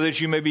 so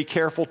that you may be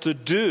careful to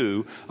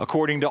do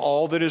according to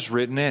all that is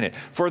written in it.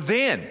 For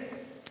then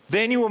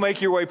you will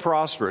make your way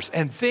prosperous,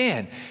 and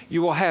then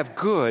you will have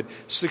good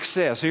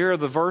success. Here are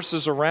the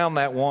verses around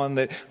that one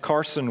that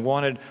Carson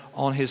wanted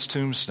on his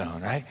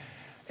tombstone, right?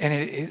 And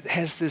it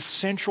has this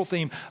central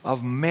theme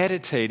of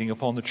meditating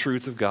upon the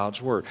truth of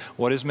God's Word.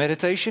 What is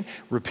meditation?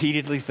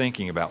 Repeatedly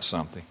thinking about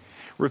something.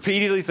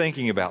 Repeatedly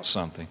thinking about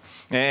something.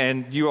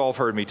 And you all have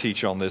heard me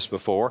teach on this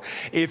before.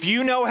 If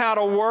you know how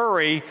to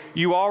worry,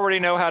 you already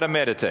know how to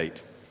meditate.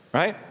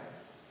 Right?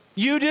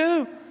 You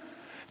do.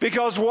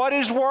 Because what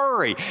is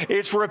worry?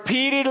 It's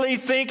repeatedly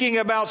thinking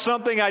about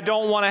something I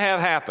don't want to have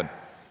happen.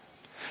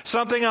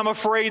 Something I'm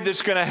afraid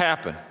that's going to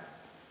happen.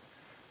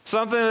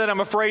 Something that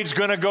I'm afraid is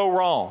going to go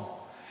wrong.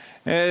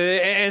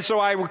 And so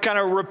I kind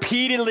of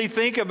repeatedly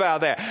think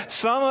about that.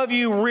 Some of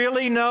you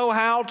really know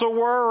how to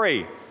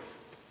worry.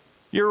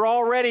 You're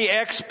already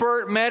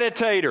expert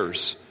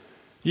meditators.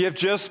 You've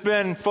just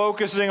been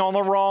focusing on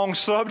the wrong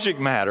subject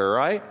matter,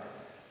 right?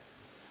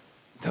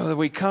 So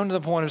we come to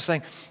the point of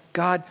saying,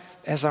 God,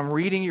 as I'm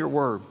reading your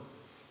Word,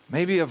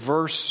 maybe a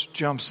verse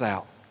jumps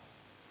out.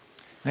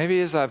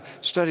 Maybe as I've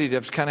studied,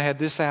 I've kind of had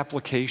this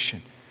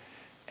application.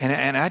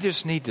 And I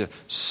just need to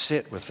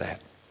sit with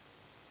that.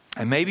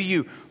 And maybe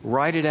you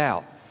write it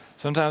out.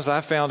 Sometimes I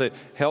found it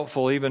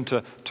helpful even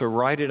to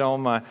write it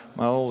on my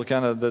little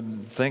kind of the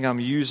thing I'm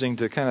using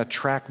to kind of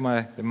track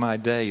my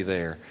day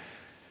there.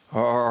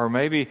 Or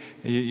maybe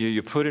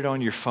you put it on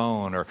your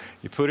phone, or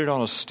you put it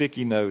on a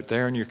sticky note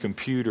there on your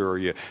computer, or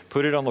you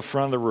put it on the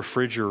front of the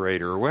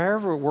refrigerator, or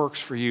wherever it works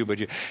for you.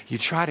 But you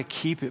try to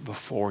keep it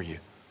before you.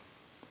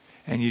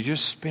 And you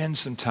just spend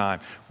some time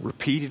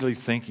repeatedly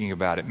thinking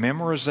about it.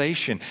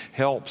 Memorization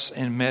helps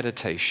in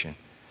meditation,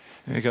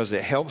 because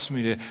it helps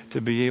me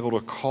to be able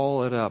to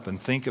call it up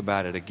and think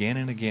about it again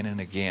and again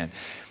and again.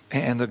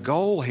 And the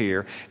goal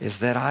here is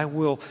that I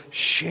will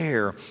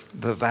share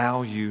the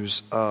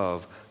values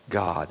of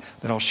God,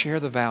 that I'll share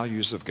the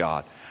values of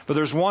God. But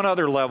there's one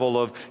other level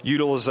of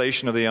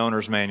utilization of the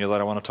owner's manual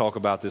that I want to talk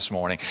about this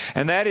morning.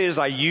 And that is,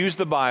 I use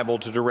the Bible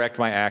to direct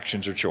my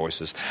actions or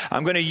choices.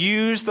 I'm going to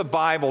use the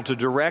Bible to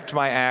direct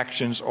my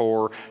actions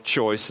or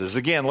choices.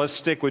 Again, let's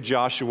stick with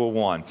Joshua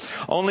 1.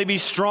 Only be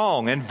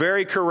strong and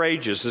very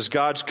courageous, as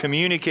God's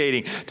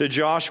communicating to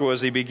Joshua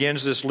as he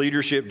begins this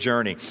leadership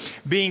journey.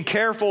 Being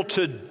careful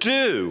to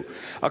do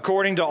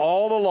according to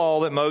all the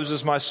law that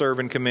Moses my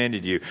servant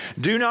commanded you.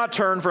 Do not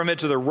turn from it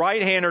to the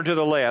right hand or to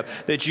the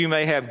left, that you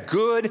may have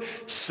good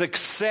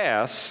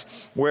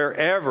success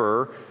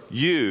wherever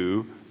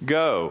you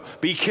go.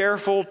 Be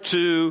careful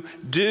to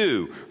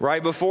do.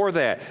 Right before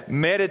that,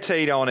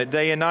 meditate on it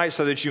day and night,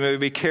 so that you may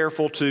be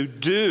careful to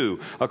do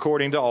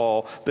according to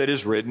all that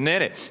is written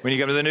in it. When you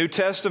come to the New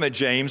Testament,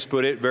 James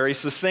put it very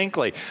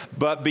succinctly.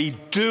 But be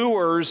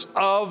doers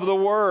of the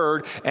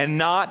word and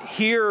not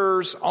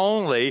hearers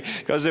only,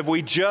 because if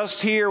we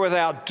just hear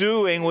without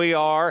doing, we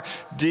are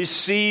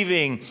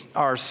deceiving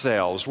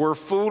ourselves. We're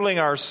fooling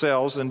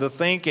ourselves into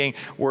thinking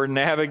we're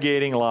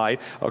navigating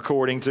life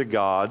according to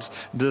God's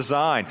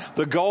design.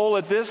 The goal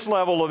at this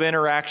level of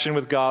interaction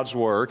with God's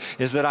Word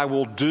is that I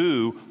will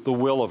do the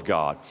will of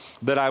God.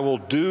 That I will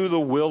do the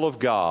will of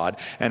God.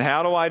 And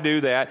how do I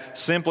do that?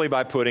 Simply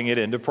by putting it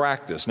into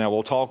practice. Now,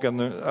 we'll talk in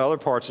the other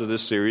parts of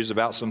this series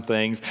about some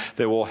things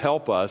that will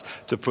help us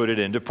to put it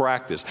into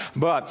practice.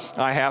 But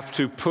I have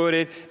to put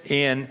it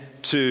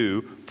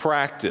into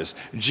practice.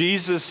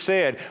 Jesus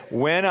said,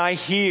 when I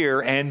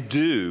hear and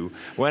do,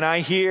 when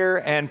I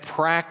hear and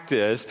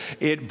practice,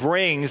 it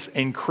brings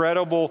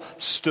incredible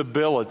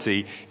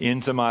stability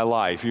into my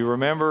life. You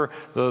remember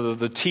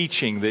the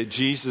teaching that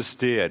Jesus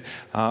did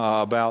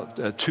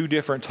about two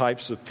different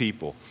types of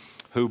people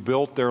who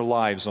built their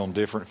lives on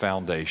different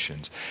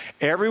foundations.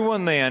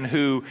 Everyone then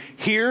who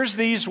hears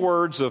these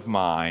words of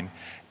mine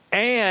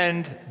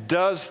and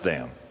does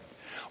them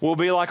will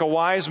be like a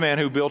wise man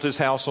who built his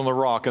house on the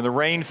rock, and the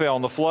rain fell,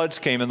 and the floods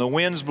came, and the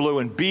winds blew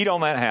and beat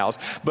on that house,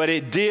 but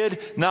it did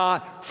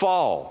not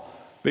fall,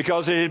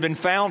 because it had been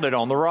founded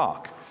on the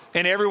rock.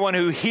 And everyone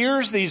who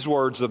hears these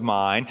words of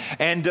mine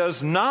and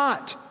does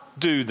not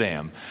do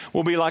them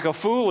will be like a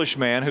foolish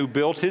man who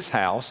built his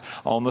house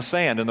on the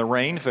sand, and the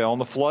rain fell, and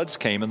the floods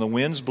came, and the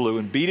winds blew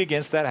and beat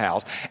against that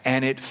house,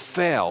 and it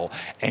fell,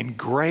 and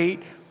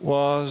great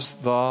was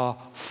the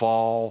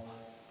fall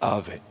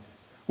of it.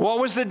 What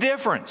was the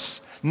difference?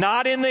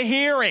 Not in the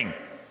hearing.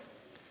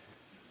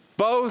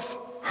 Both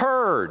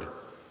heard,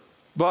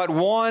 but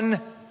one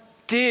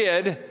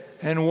did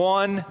and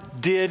one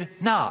did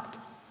not.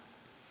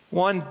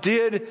 One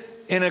did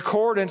in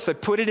accordance,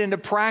 that put it into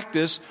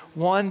practice.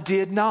 One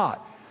did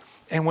not.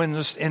 And when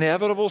the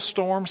inevitable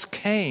storms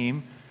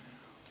came,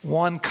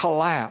 one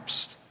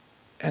collapsed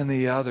and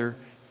the other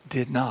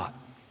did not.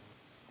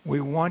 We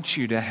want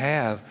you to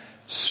have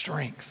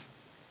strength.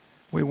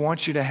 We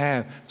want you to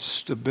have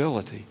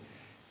stability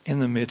in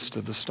the midst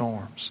of the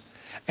storms.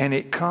 And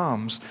it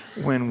comes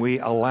when we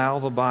allow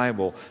the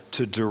Bible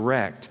to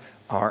direct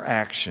our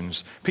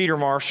actions. Peter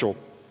Marshall,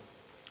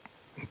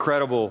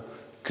 incredible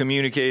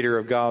communicator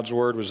of God's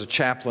Word, was a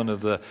chaplain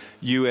of the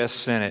U.S.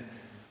 Senate,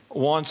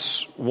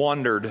 once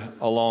wondered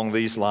along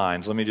these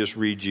lines. Let me just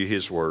read you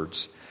his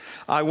words.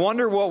 I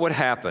wonder what would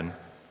happen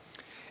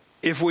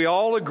if we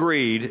all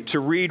agreed to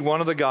read one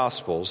of the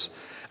Gospels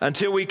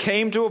until we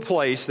came to a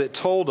place that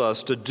told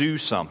us to do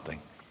something,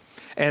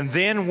 and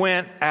then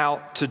went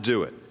out to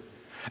do it.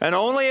 And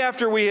only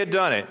after we had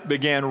done it,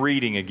 began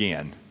reading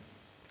again.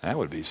 That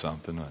would be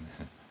something, wouldn't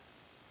it?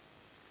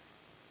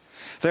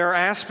 There are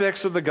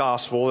aspects of the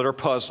gospel that are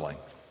puzzling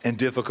and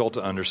difficult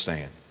to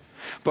understand.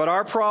 But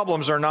our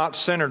problems are not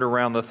centered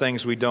around the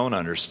things we don't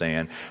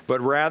understand,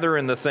 but rather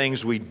in the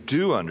things we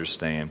do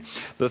understand,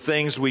 the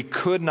things we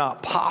could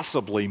not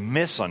possibly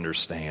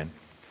misunderstand.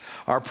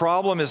 Our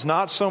problem is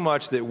not so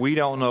much that we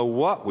don't know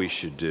what we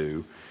should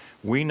do.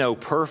 We know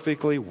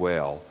perfectly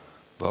well,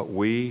 but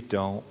we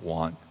don't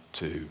want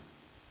to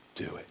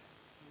do it.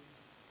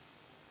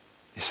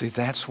 You see,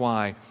 that's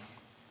why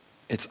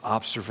it's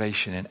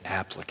observation and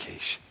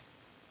application.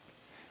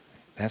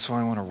 That's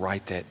why I want to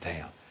write that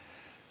down.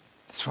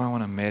 That's why I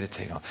want to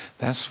meditate on.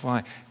 That's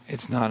why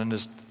it's not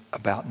just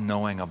about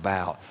knowing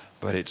about,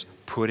 but it's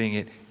putting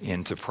it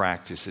into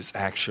practice. It's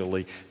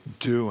actually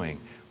doing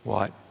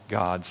what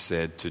God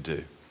said to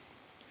do.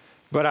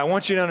 But I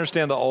want you to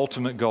understand the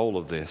ultimate goal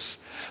of this.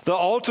 The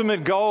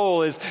ultimate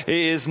goal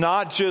is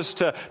not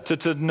just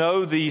to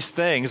know these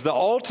things. The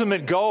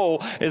ultimate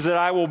goal is that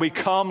I will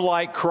become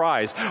like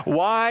Christ.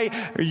 Why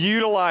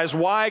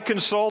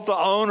consult the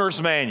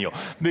owner's manual?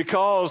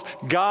 Because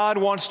God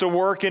wants to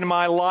work in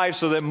my life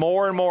so that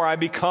more and more I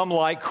become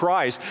like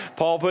Christ.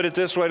 Paul put it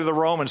this way to the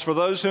Romans: for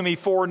those whom he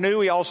foreknew,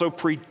 he also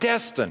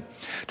predestined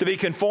to be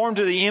conformed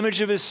to the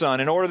image of his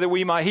Son, in order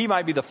that he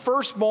might be the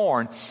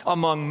firstborn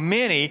among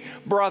many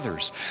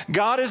brothers.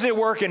 God is at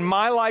work in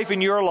my life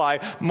and your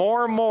life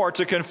more and more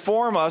to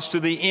conform us to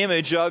the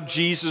image of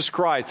Jesus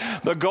Christ.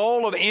 The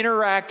goal of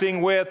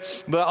interacting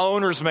with the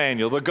owner's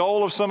manual, the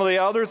goal of some of the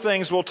other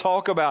things we'll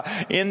talk about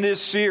in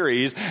this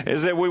series,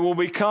 is that we will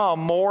become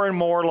more and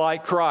more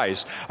like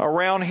Christ.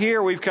 Around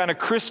here, we've kind of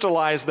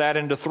crystallized that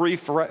into three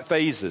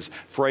phrases.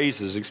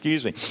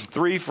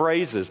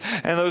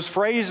 And those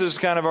phrases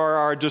kind of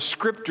are a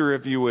descriptor,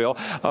 if you will,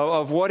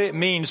 of what it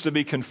means to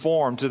be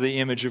conformed to the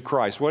image of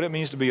Christ, what it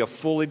means to be a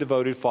fully devoted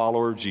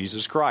follower of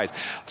Jesus Christ.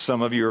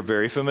 Some of you are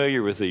very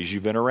familiar with these.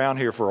 You've been around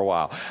here for a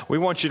while. We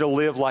want you to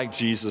live like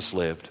Jesus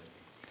lived.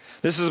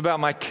 This is about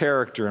my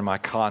character and my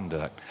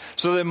conduct,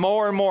 so that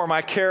more and more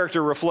my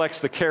character reflects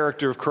the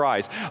character of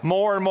Christ.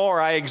 More and more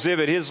I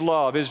exhibit His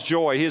love, His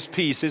joy, His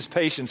peace, His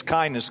patience,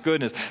 kindness,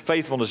 goodness,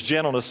 faithfulness,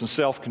 gentleness, and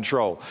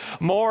self-control.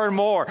 More and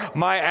more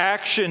my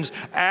actions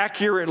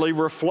accurately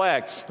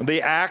reflect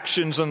the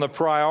actions and the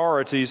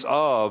priorities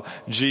of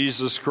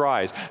Jesus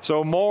Christ.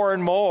 So more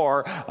and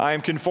more I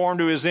am conformed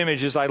to His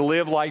image as I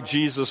live like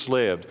Jesus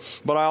lived,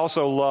 but I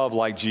also love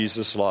like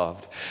Jesus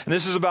loved. And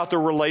this is about the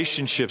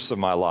relationships of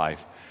my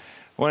life.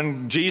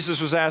 When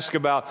Jesus was asked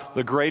about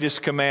the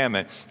greatest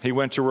commandment, He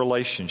went to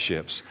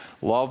relationships.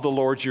 Love the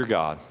Lord your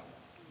God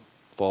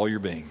with all your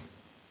being.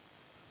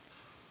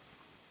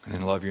 And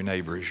then love your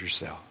neighbor as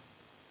yourself.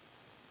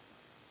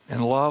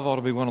 And love ought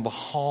to be one of the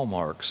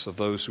hallmarks of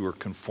those who are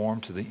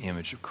conformed to the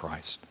image of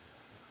Christ.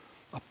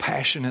 A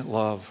passionate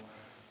love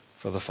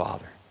for the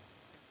Father.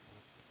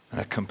 And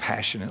a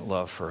compassionate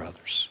love for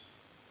others.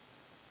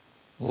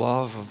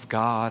 Love of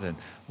God and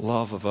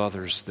love of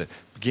others, that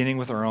beginning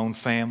with our own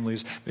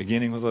families,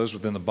 beginning with those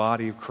within the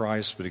body of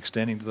Christ, but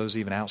extending to those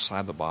even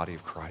outside the body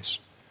of Christ.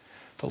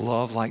 To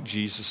love like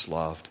Jesus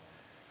loved.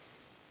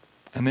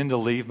 And then to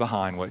leave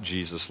behind what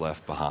Jesus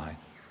left behind.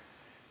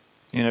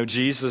 You know,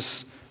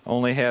 Jesus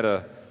only had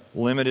a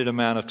limited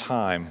amount of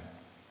time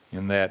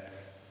in that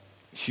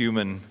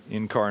human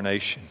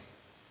incarnation.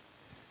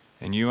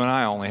 And you and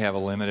I only have a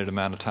limited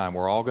amount of time.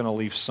 We're all going to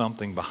leave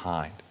something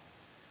behind.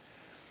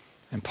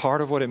 And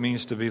part of what it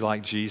means to be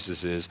like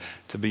Jesus is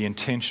to be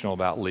intentional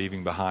about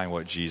leaving behind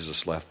what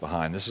Jesus left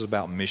behind. This is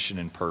about mission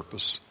and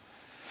purpose.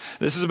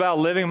 This is about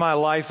living my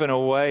life in a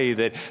way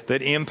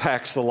that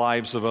impacts the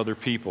lives of other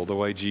people the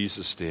way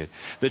Jesus did.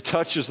 That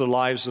touches the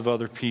lives of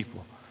other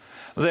people.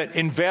 That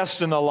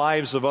invest in the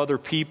lives of other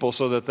people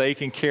so that they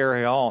can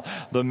carry on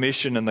the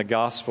mission and the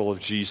gospel of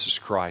Jesus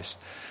Christ.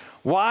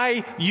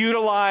 Why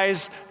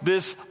utilize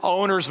this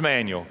owner's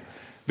manual?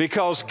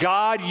 Because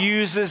God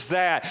uses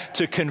that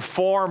to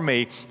conform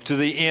me to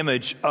the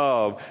image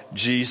of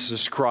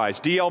Jesus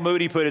Christ. D.L.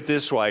 Moody put it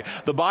this way: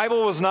 the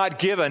Bible was not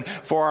given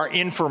for our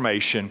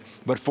information,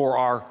 but for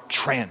our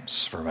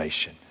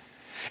transformation.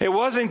 It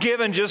wasn't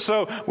given just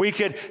so we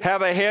could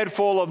have a head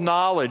full of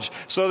knowledge,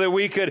 so that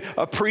we could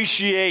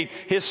appreciate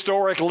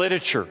historic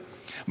literature,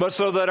 but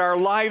so that our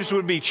lives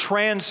would be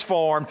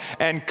transformed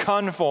and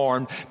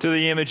conformed to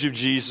the image of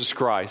Jesus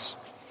Christ.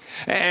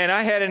 And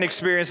I had an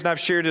experience, and I've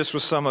shared this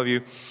with some of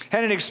you,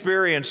 had an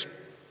experience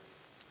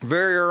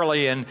very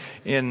early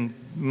in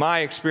my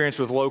experience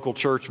with local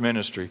church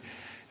ministry.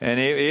 And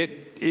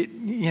it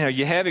you know,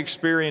 you have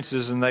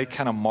experiences and they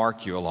kind of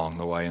mark you along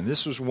the way. And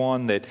this was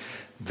one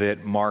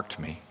that marked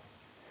me.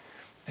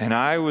 And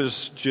I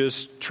was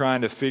just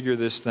trying to figure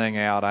this thing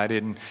out. I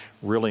didn't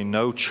really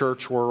know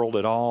church world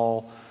at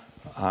all.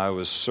 I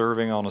was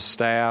serving on a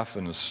staff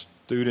in a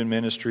student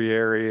ministry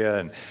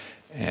area,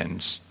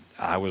 and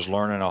I was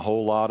learning a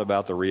whole lot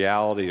about the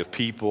reality of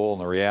people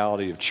and the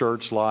reality of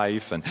church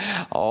life and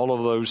all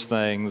of those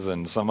things.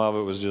 And some of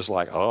it was just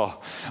like,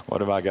 oh, what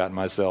have I gotten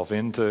myself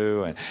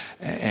into?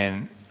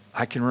 And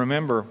I can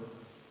remember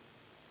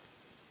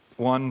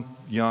one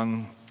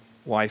young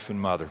wife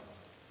and mother.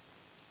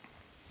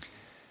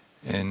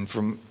 And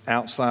from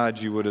outside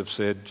you would have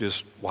said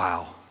just,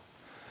 wow.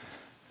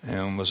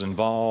 And was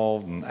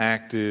involved and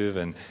active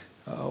and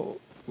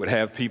would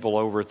have people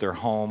over at their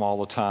home all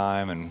the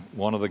time, and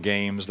one of the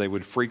games they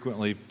would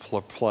frequently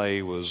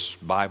play was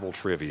Bible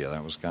trivia.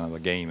 That was kind of a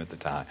game at the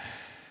time.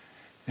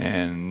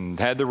 And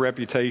had the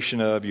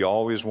reputation of you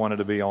always wanted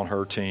to be on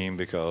her team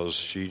because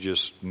she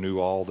just knew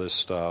all this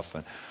stuff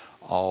and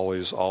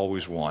always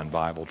won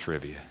Bible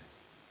trivia.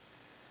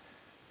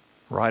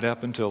 Right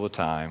up until the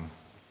time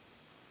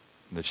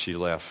that she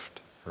left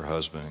her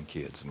husband and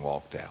kids and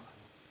walked out.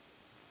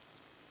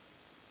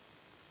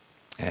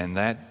 And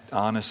that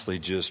honestly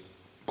just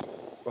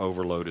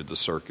overloaded the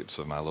circuits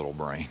of my little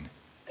brain.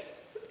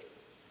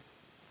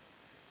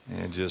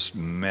 And it just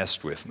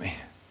messed with me.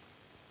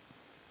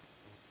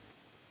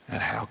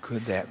 And how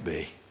could that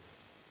be?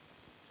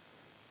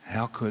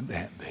 How could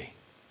that be?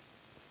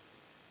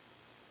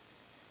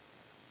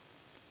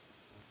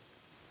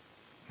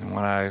 And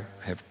what I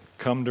have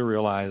come to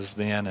realize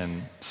then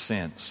and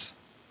since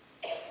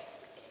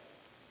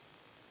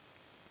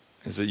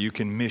is that you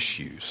can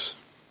misuse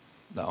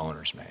the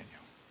owner's manual.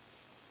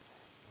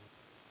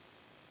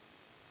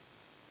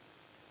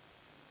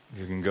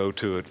 You can go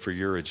to it for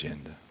your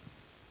agenda.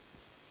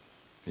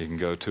 You can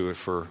go to it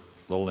for a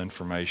little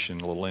information,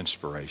 a little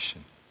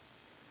inspiration.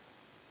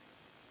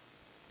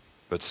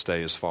 But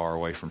stay as far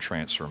away from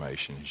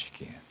transformation as you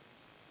can.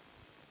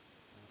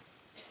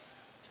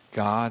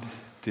 God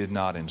did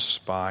not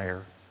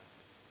inspire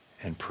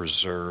and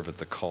preserve at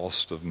the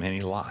cost of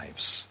many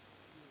lives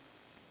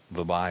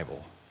the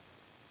Bible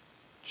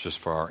just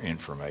for our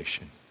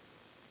information.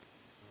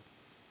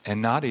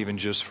 And not even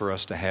just for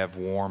us to have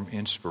warm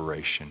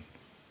inspiration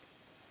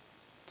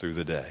through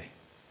the day,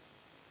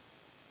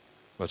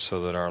 but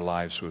so that our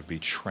lives would be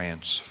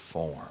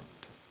transformed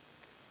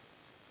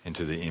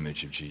into the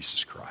image of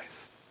Jesus Christ.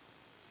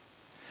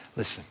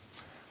 Listen,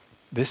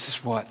 this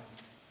is what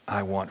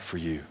I want for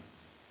you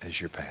as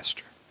your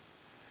pastor.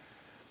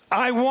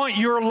 I want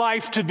your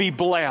life to be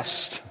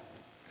blessed.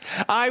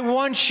 I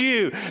want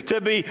you to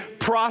be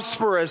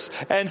prosperous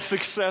and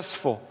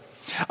successful.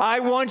 I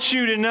want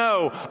you to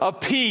know a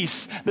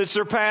peace that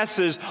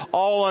surpasses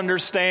all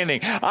understanding.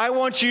 I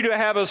want you to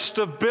have a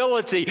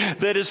stability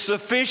that is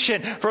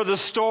sufficient for the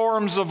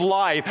storms of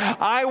life.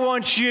 I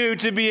want you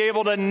to be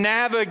able to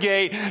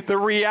navigate the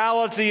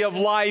reality of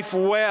life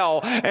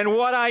well. And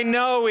what I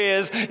know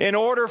is, in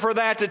order for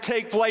that to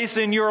take place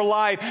in your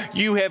life,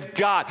 you have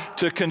got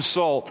to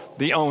consult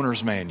the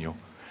owner's manual.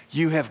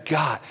 You have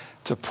got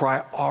to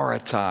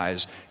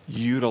prioritize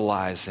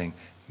utilizing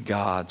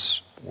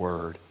God's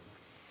Word.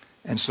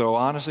 And so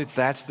honestly,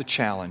 that's the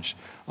challenge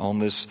on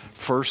this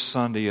first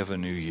Sunday of a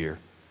new year.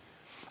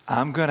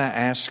 I'm going to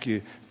ask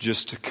you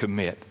just to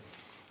commit.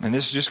 And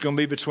this is just going to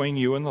be between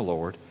you and the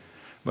Lord.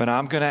 But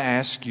I'm going to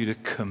ask you to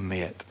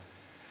commit.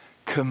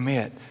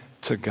 Commit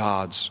to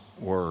God's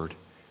Word.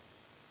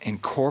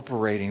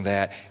 Incorporating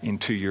that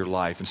into your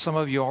life. And some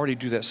of you already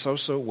do that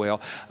so well.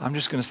 I'm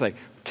just going to say,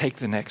 take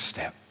the next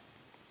step.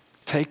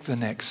 Take the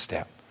next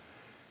step.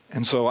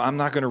 And so I'm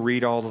not going to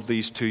read all of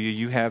these to you.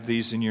 You have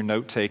these in your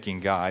note-taking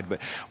guide.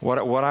 But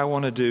what I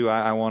want to do,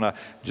 I want to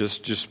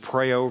just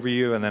pray over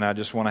you. And then I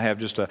just want to have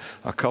just a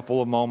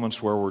couple of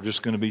moments where we're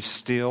just going to be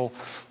still.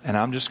 And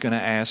I'm just going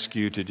to ask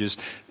you to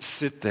just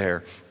sit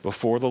there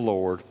before the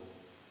Lord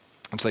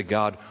and say,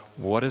 God,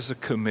 what is a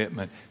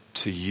commitment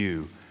to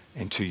you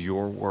and to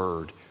your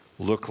Word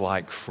look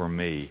like for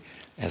me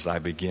as I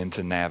begin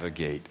to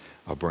navigate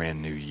a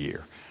brand new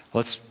year?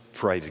 Let's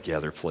pray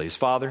together, please.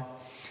 Father,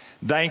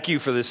 thank you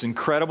for this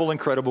incredible,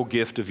 incredible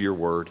gift of your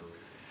Word.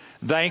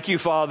 Thank you,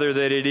 Father,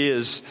 that it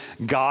is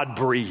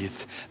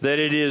God-breathed, that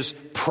it is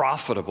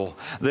profitable,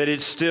 that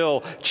it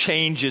still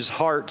changes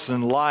hearts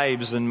and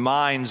lives and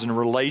minds and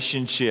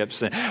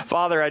relationships. And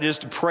Father, I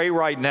just pray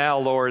right now,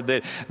 Lord,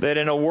 that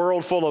in a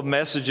world full of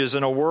messages,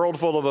 in a world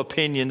full of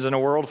opinions, in a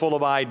world full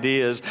of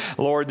ideas,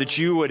 Lord, that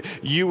you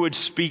would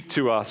speak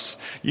to us.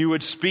 You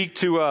would speak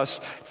to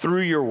us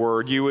through your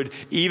Word. You would,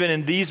 even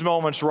in these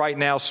moments right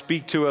now,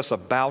 speak to us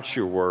about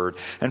your Word.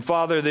 And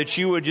Father, that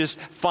you would just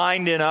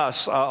find in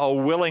us a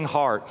willing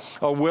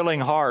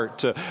heart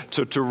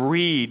to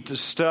read, to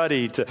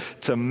study,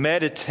 to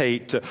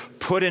meditate, to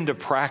put into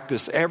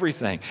practice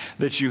everything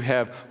that you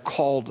have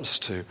called us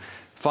to.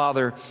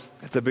 Father,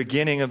 at the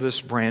beginning of this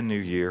brand new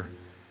year,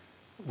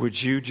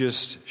 would you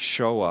just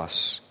show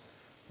us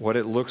what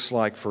it looks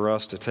like for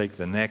us to take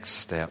the next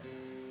step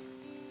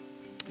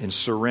in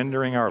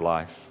surrendering our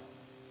life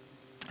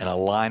and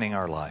aligning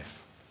our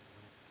life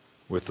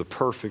with the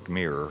perfect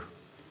mirror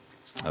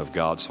of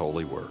God's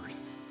holy Word.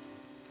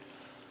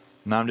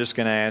 And I'm just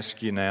going to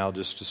ask you now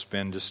just to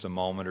spend just a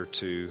moment or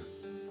two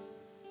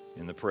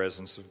in the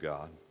presence of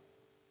God.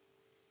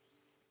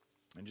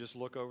 And just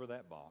look over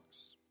that box.